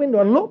out of the window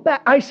and look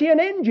back, I see an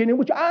engine in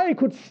which I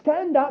could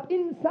stand up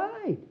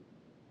inside.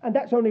 And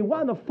that's only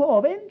one of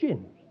 4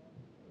 engines.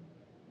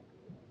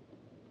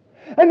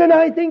 And then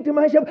I think to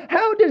myself,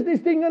 how does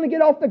this thing going to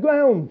get off the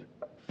ground?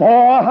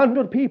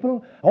 400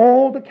 people,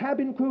 all the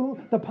cabin crew,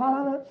 the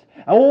pilots,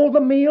 all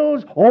the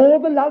meals, all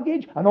the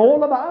luggage, and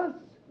all of us.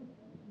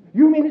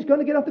 You mean it's going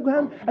to get off the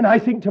ground? And I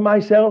think to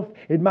myself,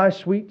 in my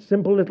sweet,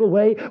 simple little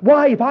way,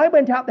 why, if I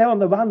went out there on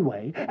the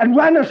runway and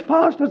ran as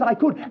fast as I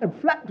could and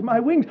flapped my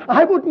wings,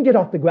 I wouldn't get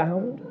off the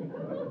ground.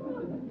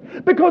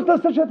 Because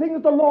there's such a thing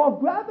as the law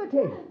of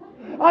gravity.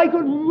 I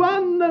could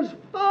run as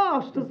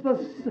fast as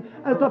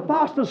the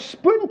fastest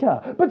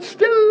sprinter, but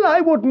still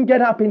I wouldn't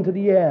get up into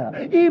the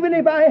air. Even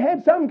if I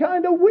had some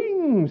kind of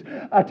wings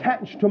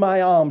attached to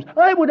my arms,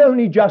 I would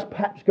only just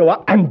perhaps go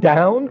up and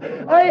down.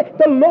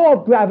 The law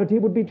of gravity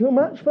would be too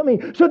much for me.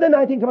 So then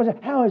I think to myself,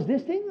 how is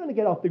this thing going to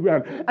get off the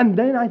ground? And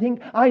then I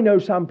think, I know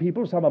some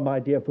people, some of my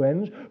dear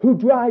friends, who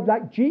drive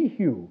like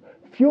Jehu,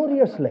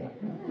 furiously.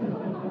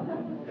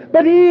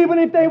 But even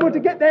if they were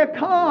to get their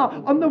car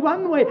on the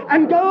runway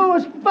and go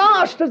as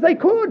fast as they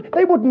could,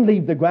 they wouldn't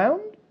leave the ground.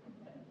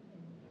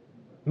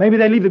 Maybe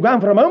they leave the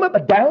ground for a moment,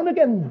 but down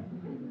again.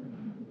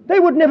 They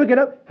would never get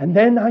up. And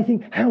then I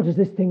think, how does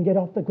this thing get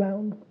off the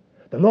ground?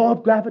 The law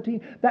of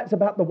gravity, that's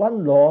about the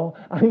one law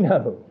I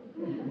know.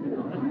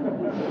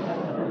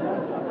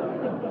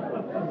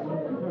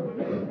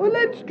 Well,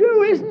 that's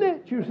true, isn't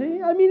it, you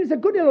see? I mean, it's a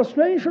good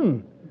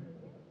illustration.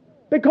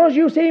 Because,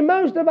 you see,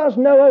 most of us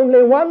know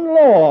only one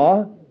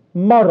law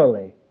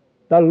morally,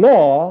 the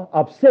law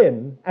of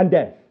sin and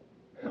death.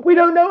 We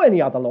don't know any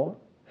other law.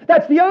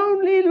 That's the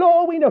only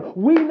law we know.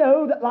 We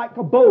know that like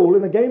a bowl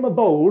in a game of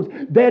bowls,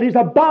 there is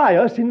a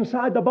bias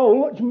inside the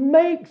bowl which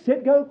makes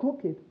it go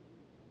crooked.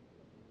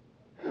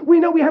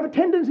 We know we have a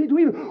tendency to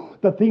either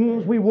the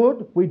things we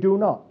would, we do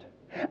not.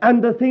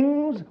 And the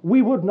things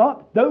we would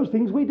not, those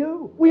things we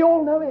do. We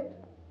all know it.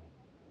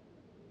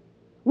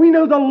 We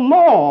know the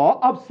law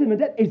of sin and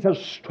death is as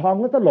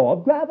strong as the law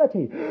of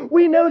gravity.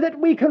 We know that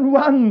we can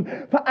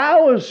run for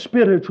hours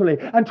spiritually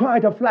and try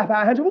to flap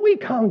our hands, but we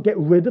can't get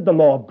rid of the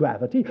law of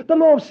gravity. The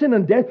law of sin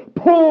and death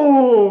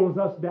pulls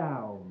us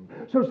down.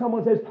 So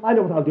someone says, I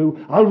know what I'll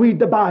do. I'll read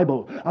the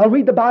Bible. I'll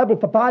read the Bible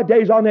for 5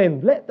 days on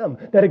end. Let them.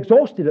 They're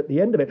exhausted at the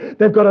end of it.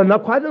 They've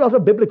got quite a lot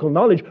of biblical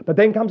knowledge, but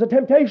then comes a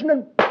temptation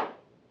and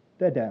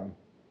they're down.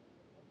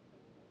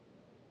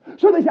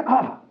 So they say,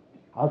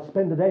 I'll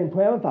spend a day in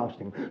prayer and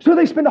fasting. So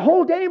they spend a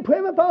whole day in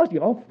prayer and fasting.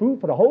 Off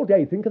food for the whole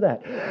day. Think of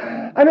that.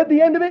 And at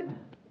the end of it,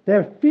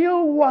 they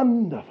feel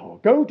wonderful.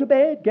 Go to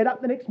bed, get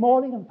up the next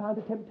morning and find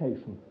a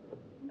temptation.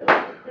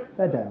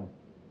 They're down.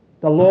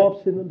 The law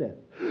of sin and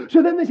death.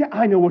 So then they say,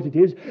 I know what it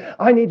is.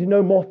 I need to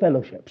know more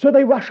fellowship. So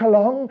they rush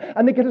along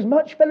and they get as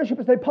much fellowship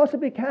as they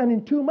possibly can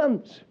in 2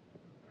 months.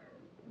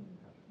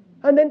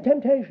 And then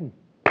temptation.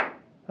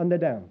 And they're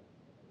down.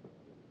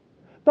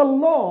 The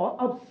law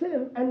of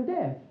sin and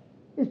death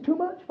is too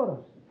much for us.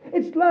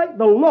 It's like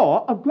the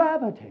law of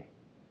gravity.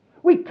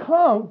 We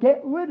can't get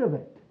rid of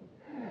it.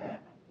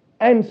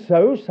 And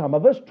so some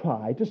of us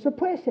try to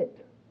suppress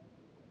it.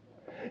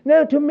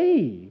 Now to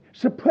me,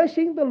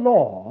 suppressing the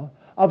law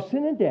of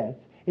sin and death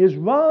is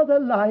rather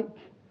like...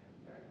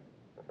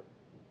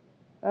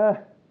 I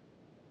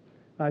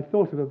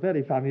thought of a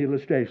very funny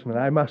illustration and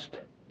I must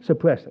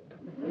suppress it.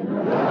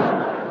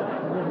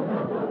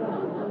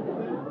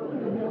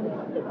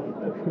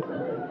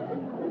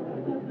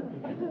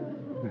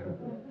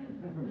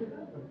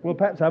 Well,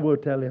 perhaps I will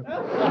tell you.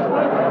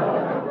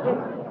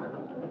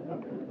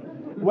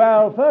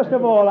 Well, first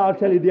of all, I'll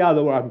tell you the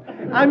other one.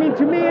 I mean,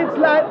 to me, it's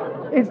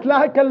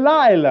like a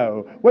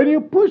lilo. When you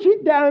push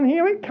it down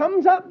here, it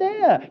comes up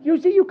there. You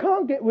see, you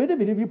can't get rid of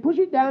it. If you push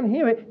it down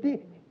here,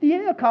 the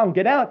air can't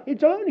get out.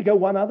 It'll only go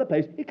one other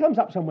place. It comes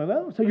up somewhere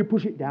else. So you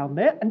push it down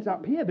there, and it's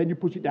up here. Then you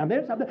push it down there,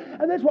 it's up there.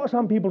 And that's what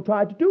some people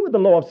try to do with the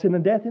law of sin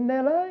and death in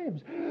their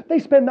lives. They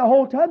spend the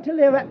whole time till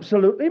they're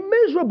absolutely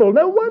miserable.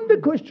 No wonder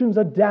Christians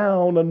are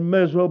down and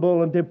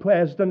miserable and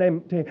depressed and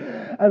empty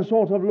and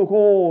sort of look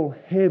all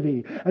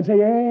heavy and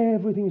say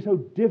everything is so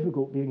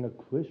difficult being a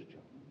Christian.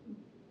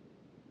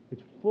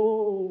 It's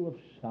full of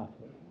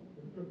suffering.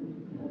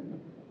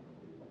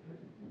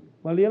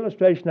 Well, the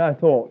illustration I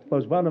thought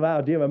was one of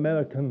our dear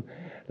American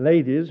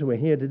ladies who are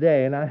here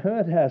today, and I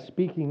heard her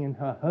speaking in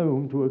her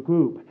home to a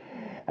group,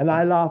 and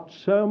I laughed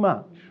so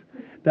much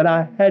that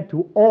I had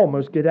to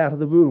almost get out of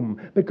the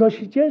room, because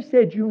she just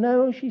said, you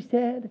know, she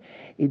said,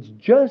 it's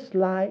just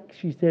like,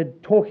 she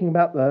said, talking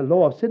about the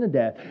law of sin and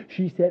death,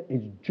 she said,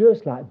 it's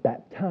just like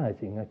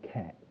baptizing a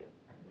cat.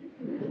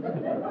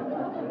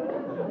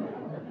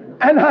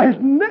 And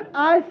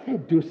I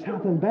said, do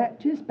Southern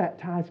Baptists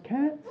baptize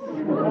cats?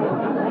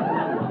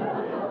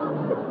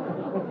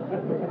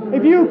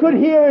 If you could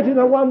hear it in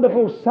a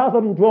wonderful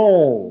southern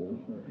drawl,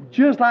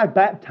 just like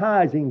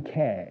baptizing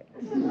cats.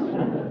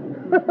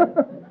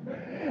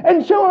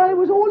 And so I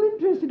was all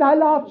interested. I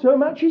laughed so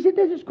much. She said,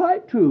 this is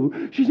quite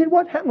true. She said,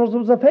 what happened was there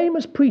was a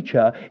famous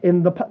preacher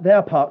in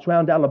their parts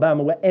around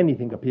Alabama where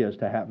anything appears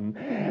to happen.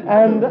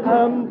 And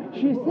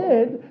she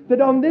said that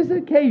on this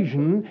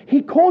occasion,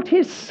 he caught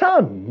his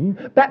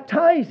son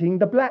baptizing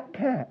the black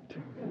cat.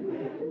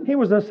 He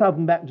was a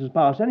Southern Baptist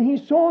pastor, and he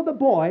saw the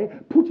boy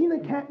putting the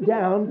cat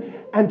down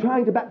and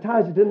trying to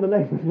baptize it in the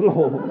name of the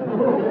Lord.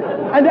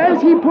 And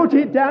as he put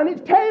it down,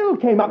 its tail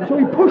came up. So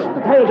he pushed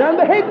the tail down,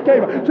 the head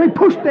came up. So he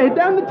pushed the head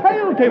down, the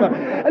tail came up.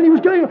 And he was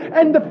going,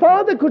 and the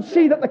father could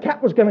see that the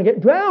cat was going to get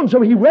drowned,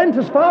 so he went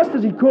as fast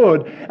as he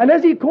could. And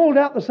as he called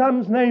out the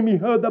son's name, he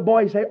heard the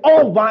boy say,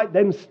 all right,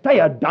 then stay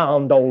a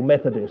darned old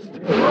Methodist.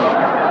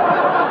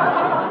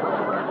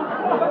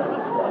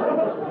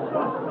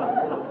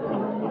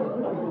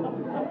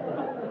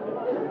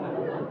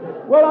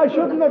 Well, I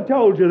shouldn't have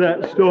told you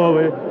that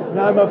story, and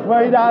I'm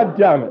afraid I've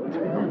done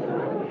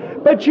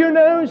it. But you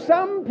know,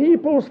 some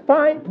people's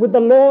fight with the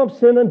law of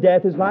sin and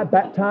death is like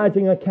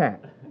baptizing a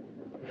cat.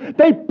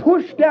 They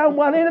push down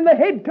one end and the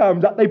head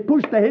comes up. They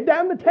push the head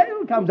down, the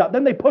tail comes up.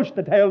 Then they push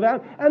the tail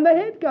down and the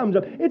head comes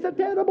up. It's a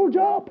terrible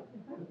job.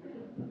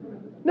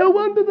 No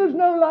wonder there's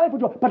no life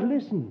at all. But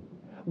listen,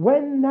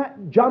 when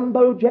that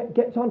jumbo jet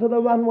gets onto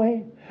the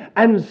runway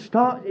and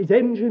its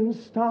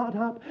engines start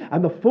up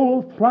and the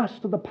full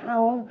thrust of the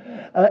power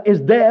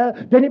is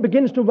there, then it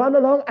begins to run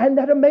along, and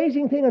that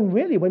amazing thing, and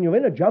really when you're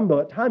in a jumbo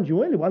at times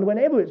you really wonder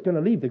whenever it's going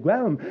to leave the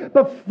ground.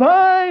 But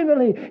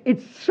finally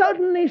it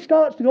suddenly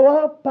starts to go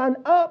up and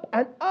up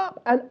and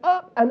up and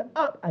up and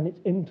up, and it's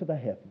into the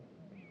heavens.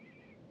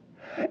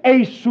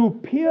 A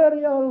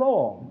superior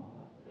law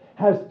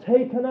has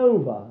taken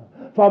over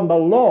from the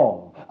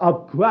law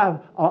of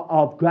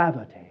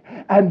gravity.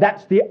 And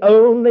that's the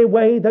only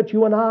way that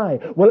you and I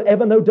will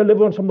ever know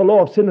deliverance from the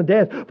law of sin and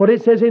death. For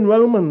it says in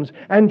Romans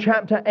and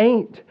chapter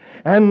 8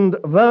 and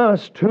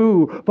verse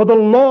 2, for the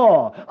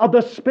law of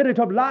the Spirit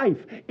of life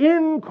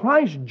in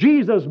Christ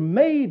Jesus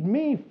made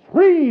me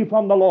free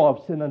from the law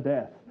of sin and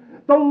death.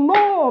 The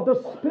law of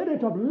the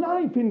Spirit of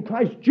life in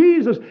Christ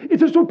Jesus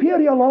is a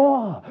superior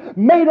law,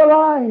 made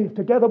alive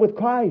together with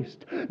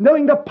Christ,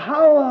 knowing the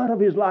power of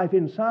His life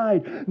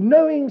inside,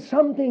 knowing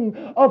something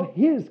of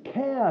His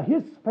care,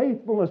 His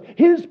faithfulness,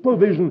 His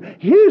provision,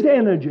 His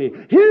energy,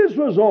 His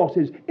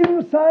resources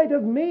inside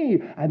of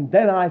me. And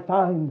then I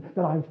find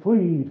that I'm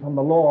freed from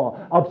the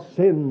law of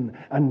sin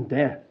and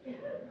death.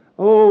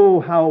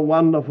 Oh, how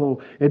wonderful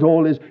it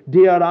all is.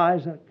 Dear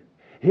Isaac,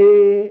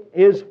 he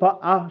is for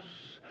us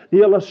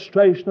the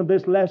illustration of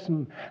this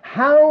lesson.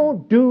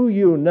 How do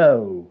you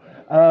know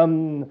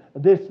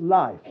this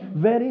life?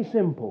 Very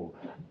simple.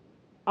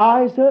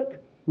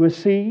 Isaac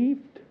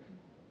received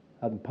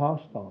and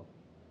passed on.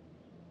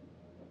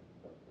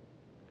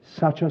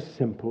 Such a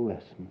simple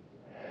lesson.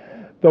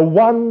 The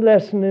one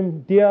lesson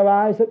in dear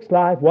Isaac's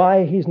life,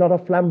 why he's not a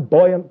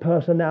flamboyant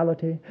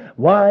personality,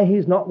 why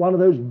he's not one of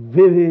those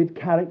vivid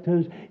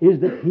characters, is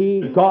that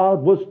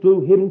God was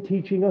through him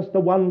teaching us the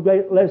one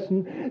great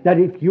lesson,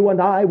 that if you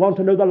and I want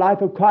to know the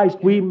life of Christ,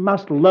 we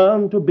must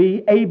learn to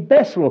be a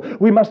vessel.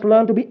 We must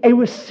learn to be a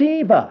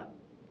receiver.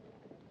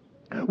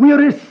 We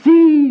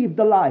receive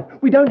the life.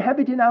 We don't have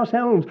it in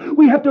ourselves.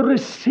 We have to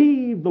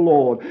receive the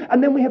Lord.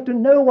 And then we have to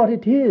know what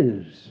it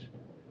is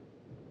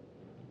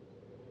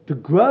to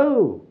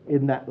grow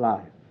in that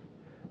life,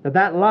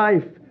 that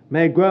life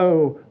may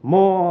grow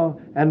more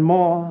and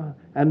more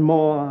and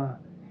more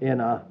in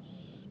us.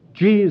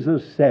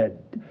 Jesus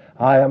said,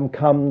 I am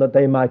come that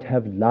they might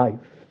have life,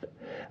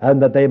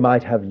 and that they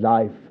might have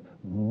life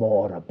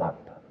more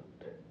abundant.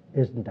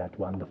 Isn't that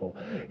wonderful?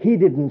 He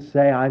didn't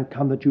say, I'm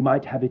come that you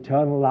might have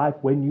eternal life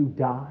when you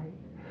die.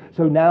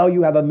 So now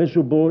you have a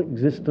miserable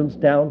existence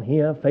down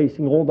here,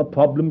 facing all the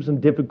problems and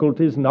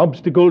difficulties and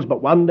obstacles,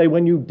 but one day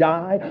when you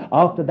die,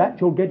 after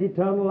that you'll get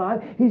eternal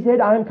life. He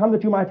said, I am come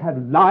that you might have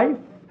life,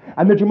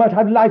 and that you might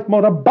have life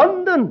more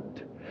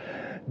abundant.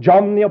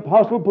 John the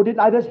Apostle put it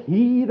like this,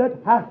 he that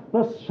hath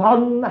the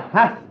Son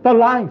hath the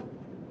life.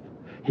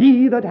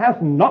 He that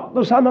hath not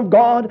the Son of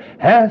God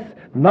hath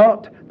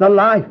not the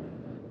life.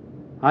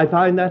 I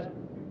find that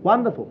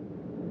wonderful.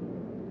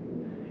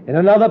 In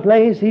another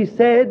place he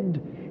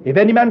said, if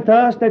any man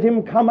thirst, let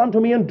him come unto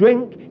me and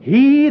drink.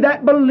 He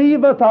that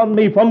believeth on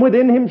me, from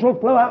within him shall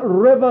flow out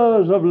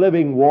rivers of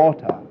living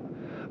water.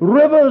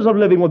 Rivers of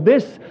living water.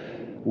 This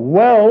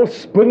well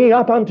springing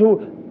up unto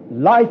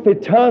life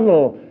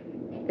eternal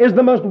is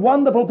the most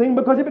wonderful thing,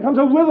 because it becomes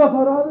a river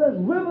for others.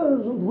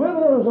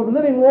 Rivers of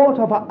living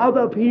water for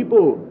other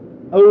people.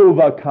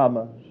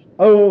 Overcomers.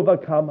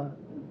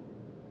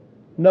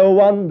 No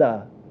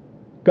wonder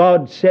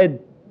God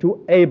said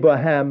to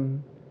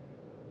Abraham,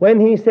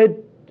 when he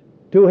said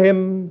to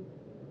him,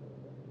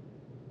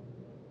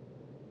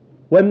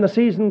 when the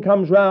season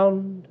comes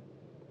round,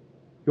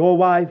 your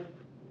wife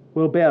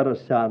will bear a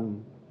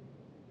son.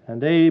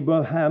 And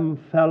Abraham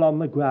fell on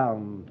the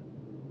ground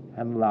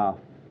and laughed.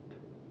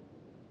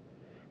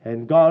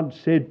 And God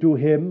said to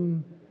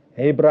him,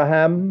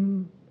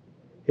 Abraham,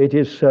 it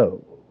is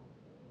so.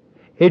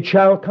 It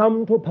shall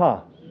come to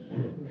pass,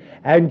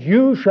 and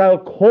you shall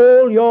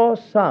call your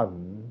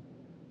son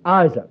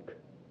Isaac,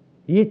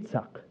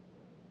 Yitzhak,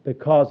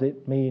 because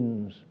it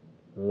means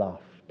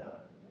laughter.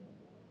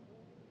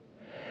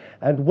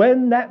 And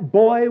when that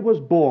boy was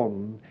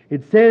born,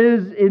 it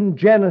says in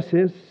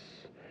Genesis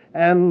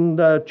and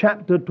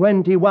chapter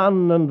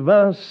 21 and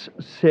verse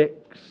 6,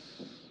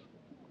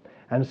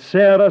 and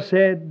Sarah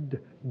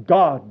said,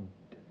 God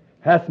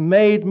hath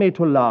made me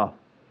to laugh.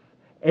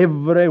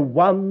 Every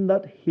one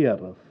that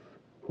heareth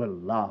will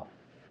laugh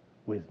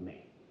with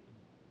me.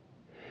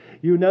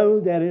 You know,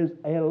 there is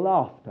a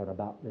laughter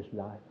about this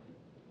life.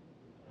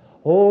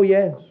 Oh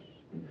yes,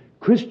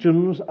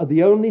 Christians are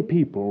the only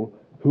people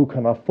who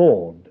can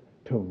afford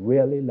to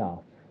really laugh.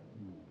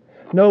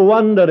 No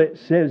wonder it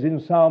says in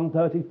Psalm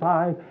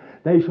 35,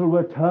 they shall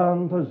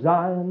return to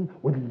Zion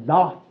with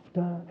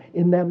laughter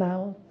in their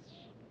mouths.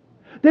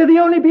 They're the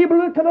only people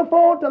that can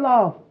afford to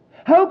laugh.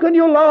 How can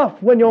you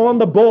laugh when you're on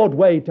the broad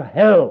way to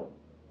hell?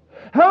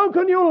 How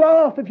can you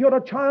laugh if you're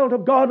a child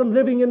of God and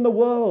living in the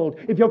world?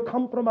 If you're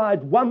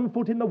compromised, 1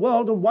 foot in the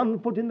world and 1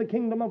 foot in the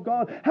kingdom of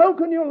God, how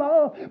can you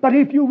laugh? But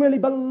if you really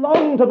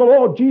belong to the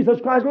Lord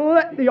Jesus Christ,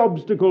 let the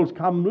obstacles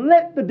come,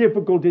 let the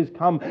difficulties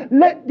come,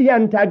 let the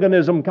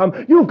antagonism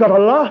come. You've got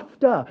a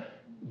laughter.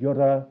 You're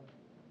a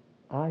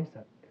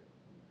Isaac.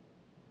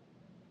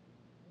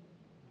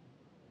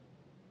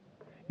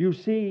 You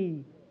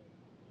see,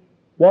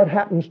 what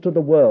happens to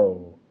the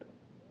world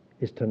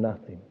is to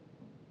nothing.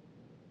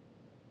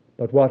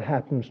 But what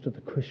happens to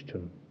the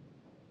Christian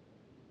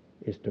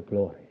is to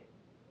glory.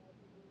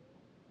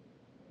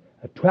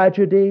 A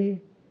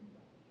tragedy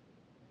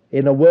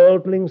in a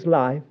worldling's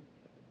life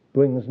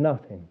brings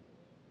nothing.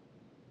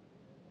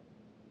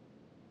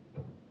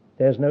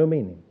 There's no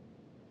meaning.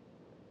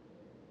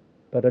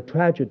 But a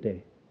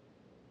tragedy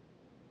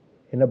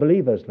in a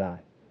believer's life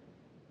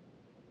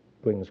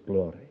brings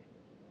glory.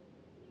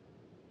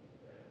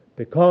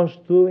 Because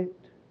through it,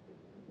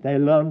 they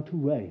learn to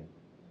reign.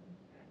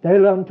 They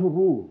learn to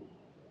rule.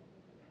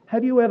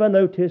 Have you ever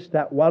noticed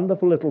that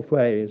wonderful little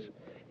phrase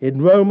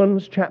in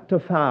Romans chapter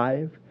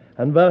 5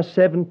 and verse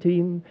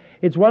 17?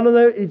 It's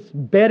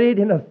buried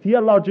in a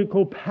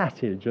theological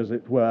passage, as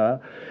it were,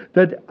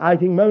 that I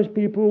think most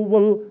people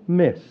will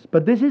miss.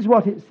 But this is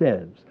what it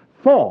says.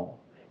 For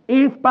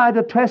if by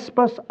the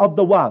trespass of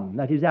the one,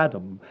 that is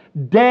Adam,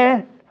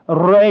 death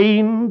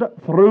reigned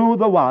through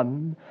the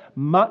one,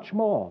 much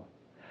more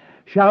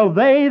shall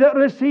they that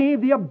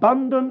receive the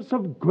abundance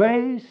of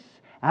grace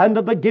and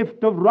of the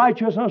gift of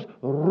righteousness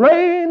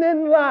reign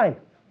in life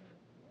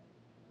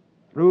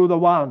through the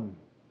one,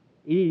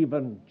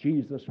 even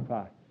Jesus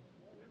Christ.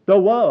 The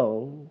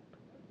world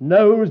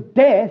knows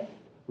death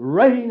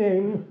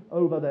reigning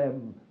over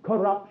them,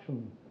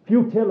 corruption,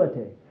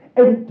 futility,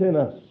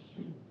 emptiness.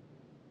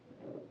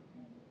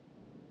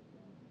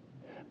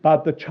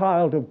 But the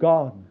child of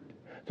God,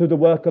 through the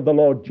work of the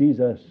Lord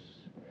Jesus,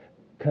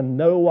 can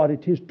know what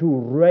it is to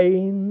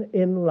reign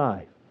in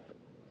life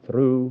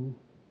through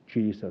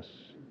Jesus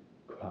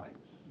Christ.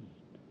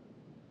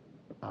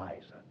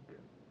 Isaac.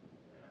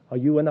 Are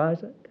you an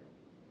Isaac?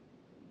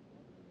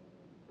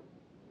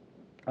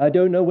 I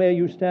don't know where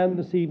you stand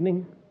this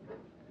evening.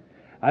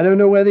 I don't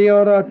know whether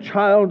you're a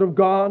child of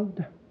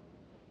God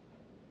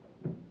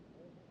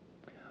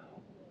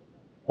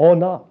or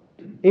not.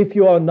 If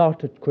you are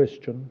not a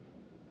Christian,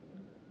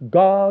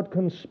 God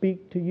can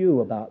speak to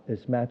you about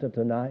this matter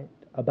tonight,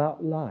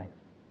 about life,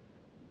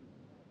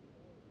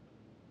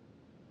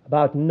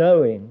 about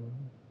knowing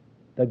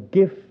the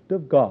gift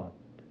of God,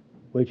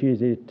 which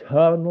is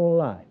eternal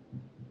life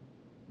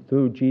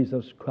through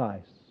Jesus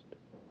Christ,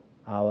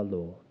 our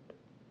Lord.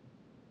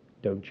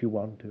 Don't you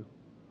want to?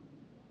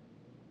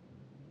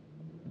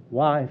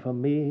 Why, for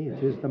me,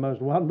 it is the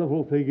most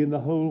wonderful thing in the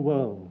whole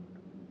world.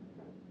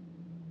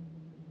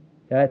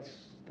 That's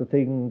the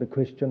thing the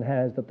Christian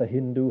has that the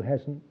Hindu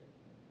hasn't,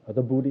 or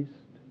the Buddhist,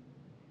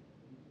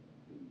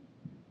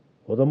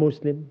 or the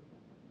Muslim,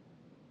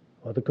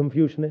 or the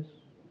Confucianist.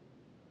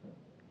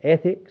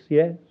 Ethics,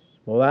 yes.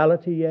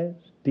 Morality, yes.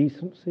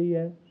 Decency,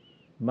 yes.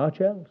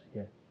 Much else,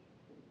 yes.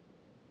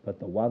 But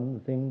the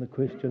one thing the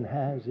Christian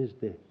has is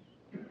this.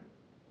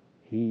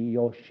 He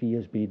or she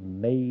has been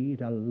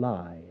made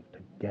alive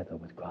together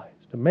with Christ.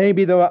 And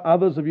maybe there are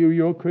others of you,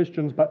 you're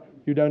Christians, but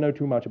you don't know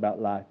too much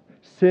about life.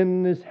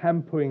 Sin is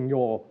hampering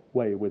your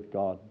way with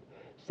God.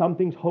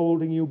 Something's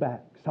holding you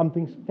back.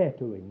 Something's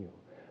fettering you.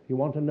 You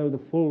want to know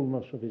the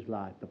fullness of His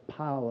life, the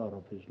power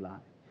of His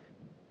life.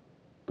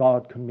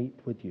 God can meet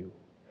with you.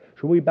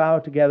 Shall we bow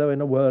together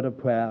in a word of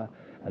prayer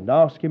and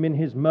ask Him in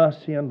His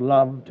mercy and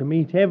love to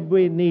meet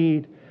every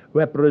need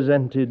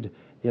represented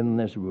in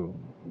this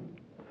room?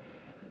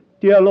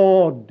 Dear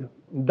Lord,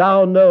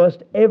 Thou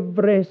knowest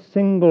every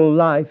single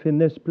life in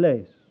this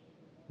place.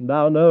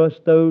 Thou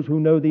knowest those who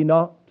know Thee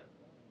not,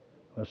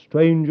 are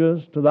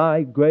strangers to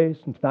Thy grace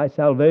and to Thy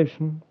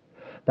salvation.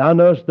 Thou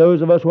knowest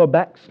those of us who are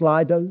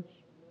backsliders.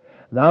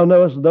 Thou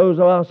knowest those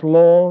of us,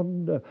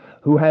 Lord,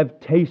 who have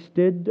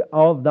tasted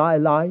of thy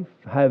life,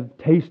 have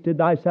tasted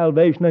thy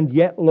salvation, and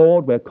yet,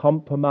 Lord, we're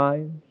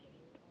compromised.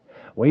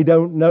 We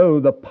don't know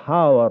the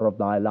power of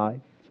thy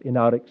life in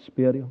our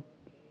experience.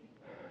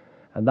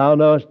 And thou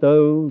knowest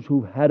those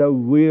who had a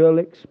real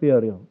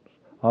experience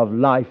of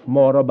life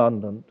more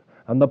abundant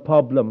and the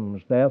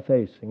problems they're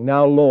facing.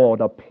 Now,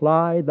 Lord,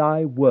 apply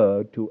thy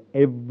word to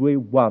every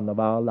one of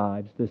our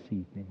lives this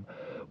evening.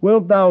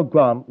 Wilt thou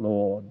grant,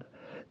 Lord,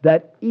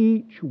 that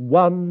each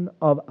one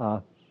of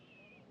us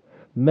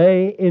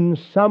may in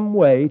some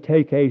way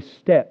take a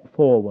step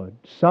forward,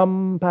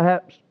 some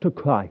perhaps to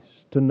Christ,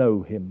 to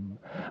know him,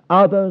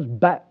 others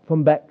back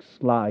from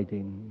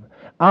backsliding,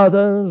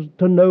 others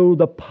to know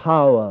the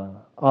power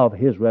of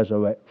his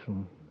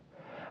resurrection,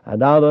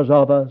 and others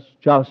of us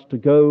just to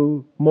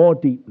go more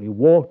deeply,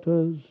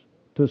 waters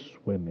to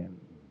swim in.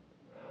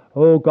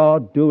 Oh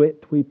God, do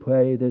it, we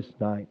pray this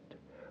night,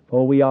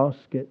 for we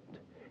ask it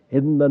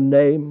in the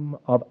name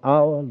of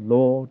our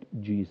Lord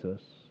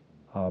Jesus.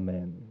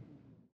 Amen.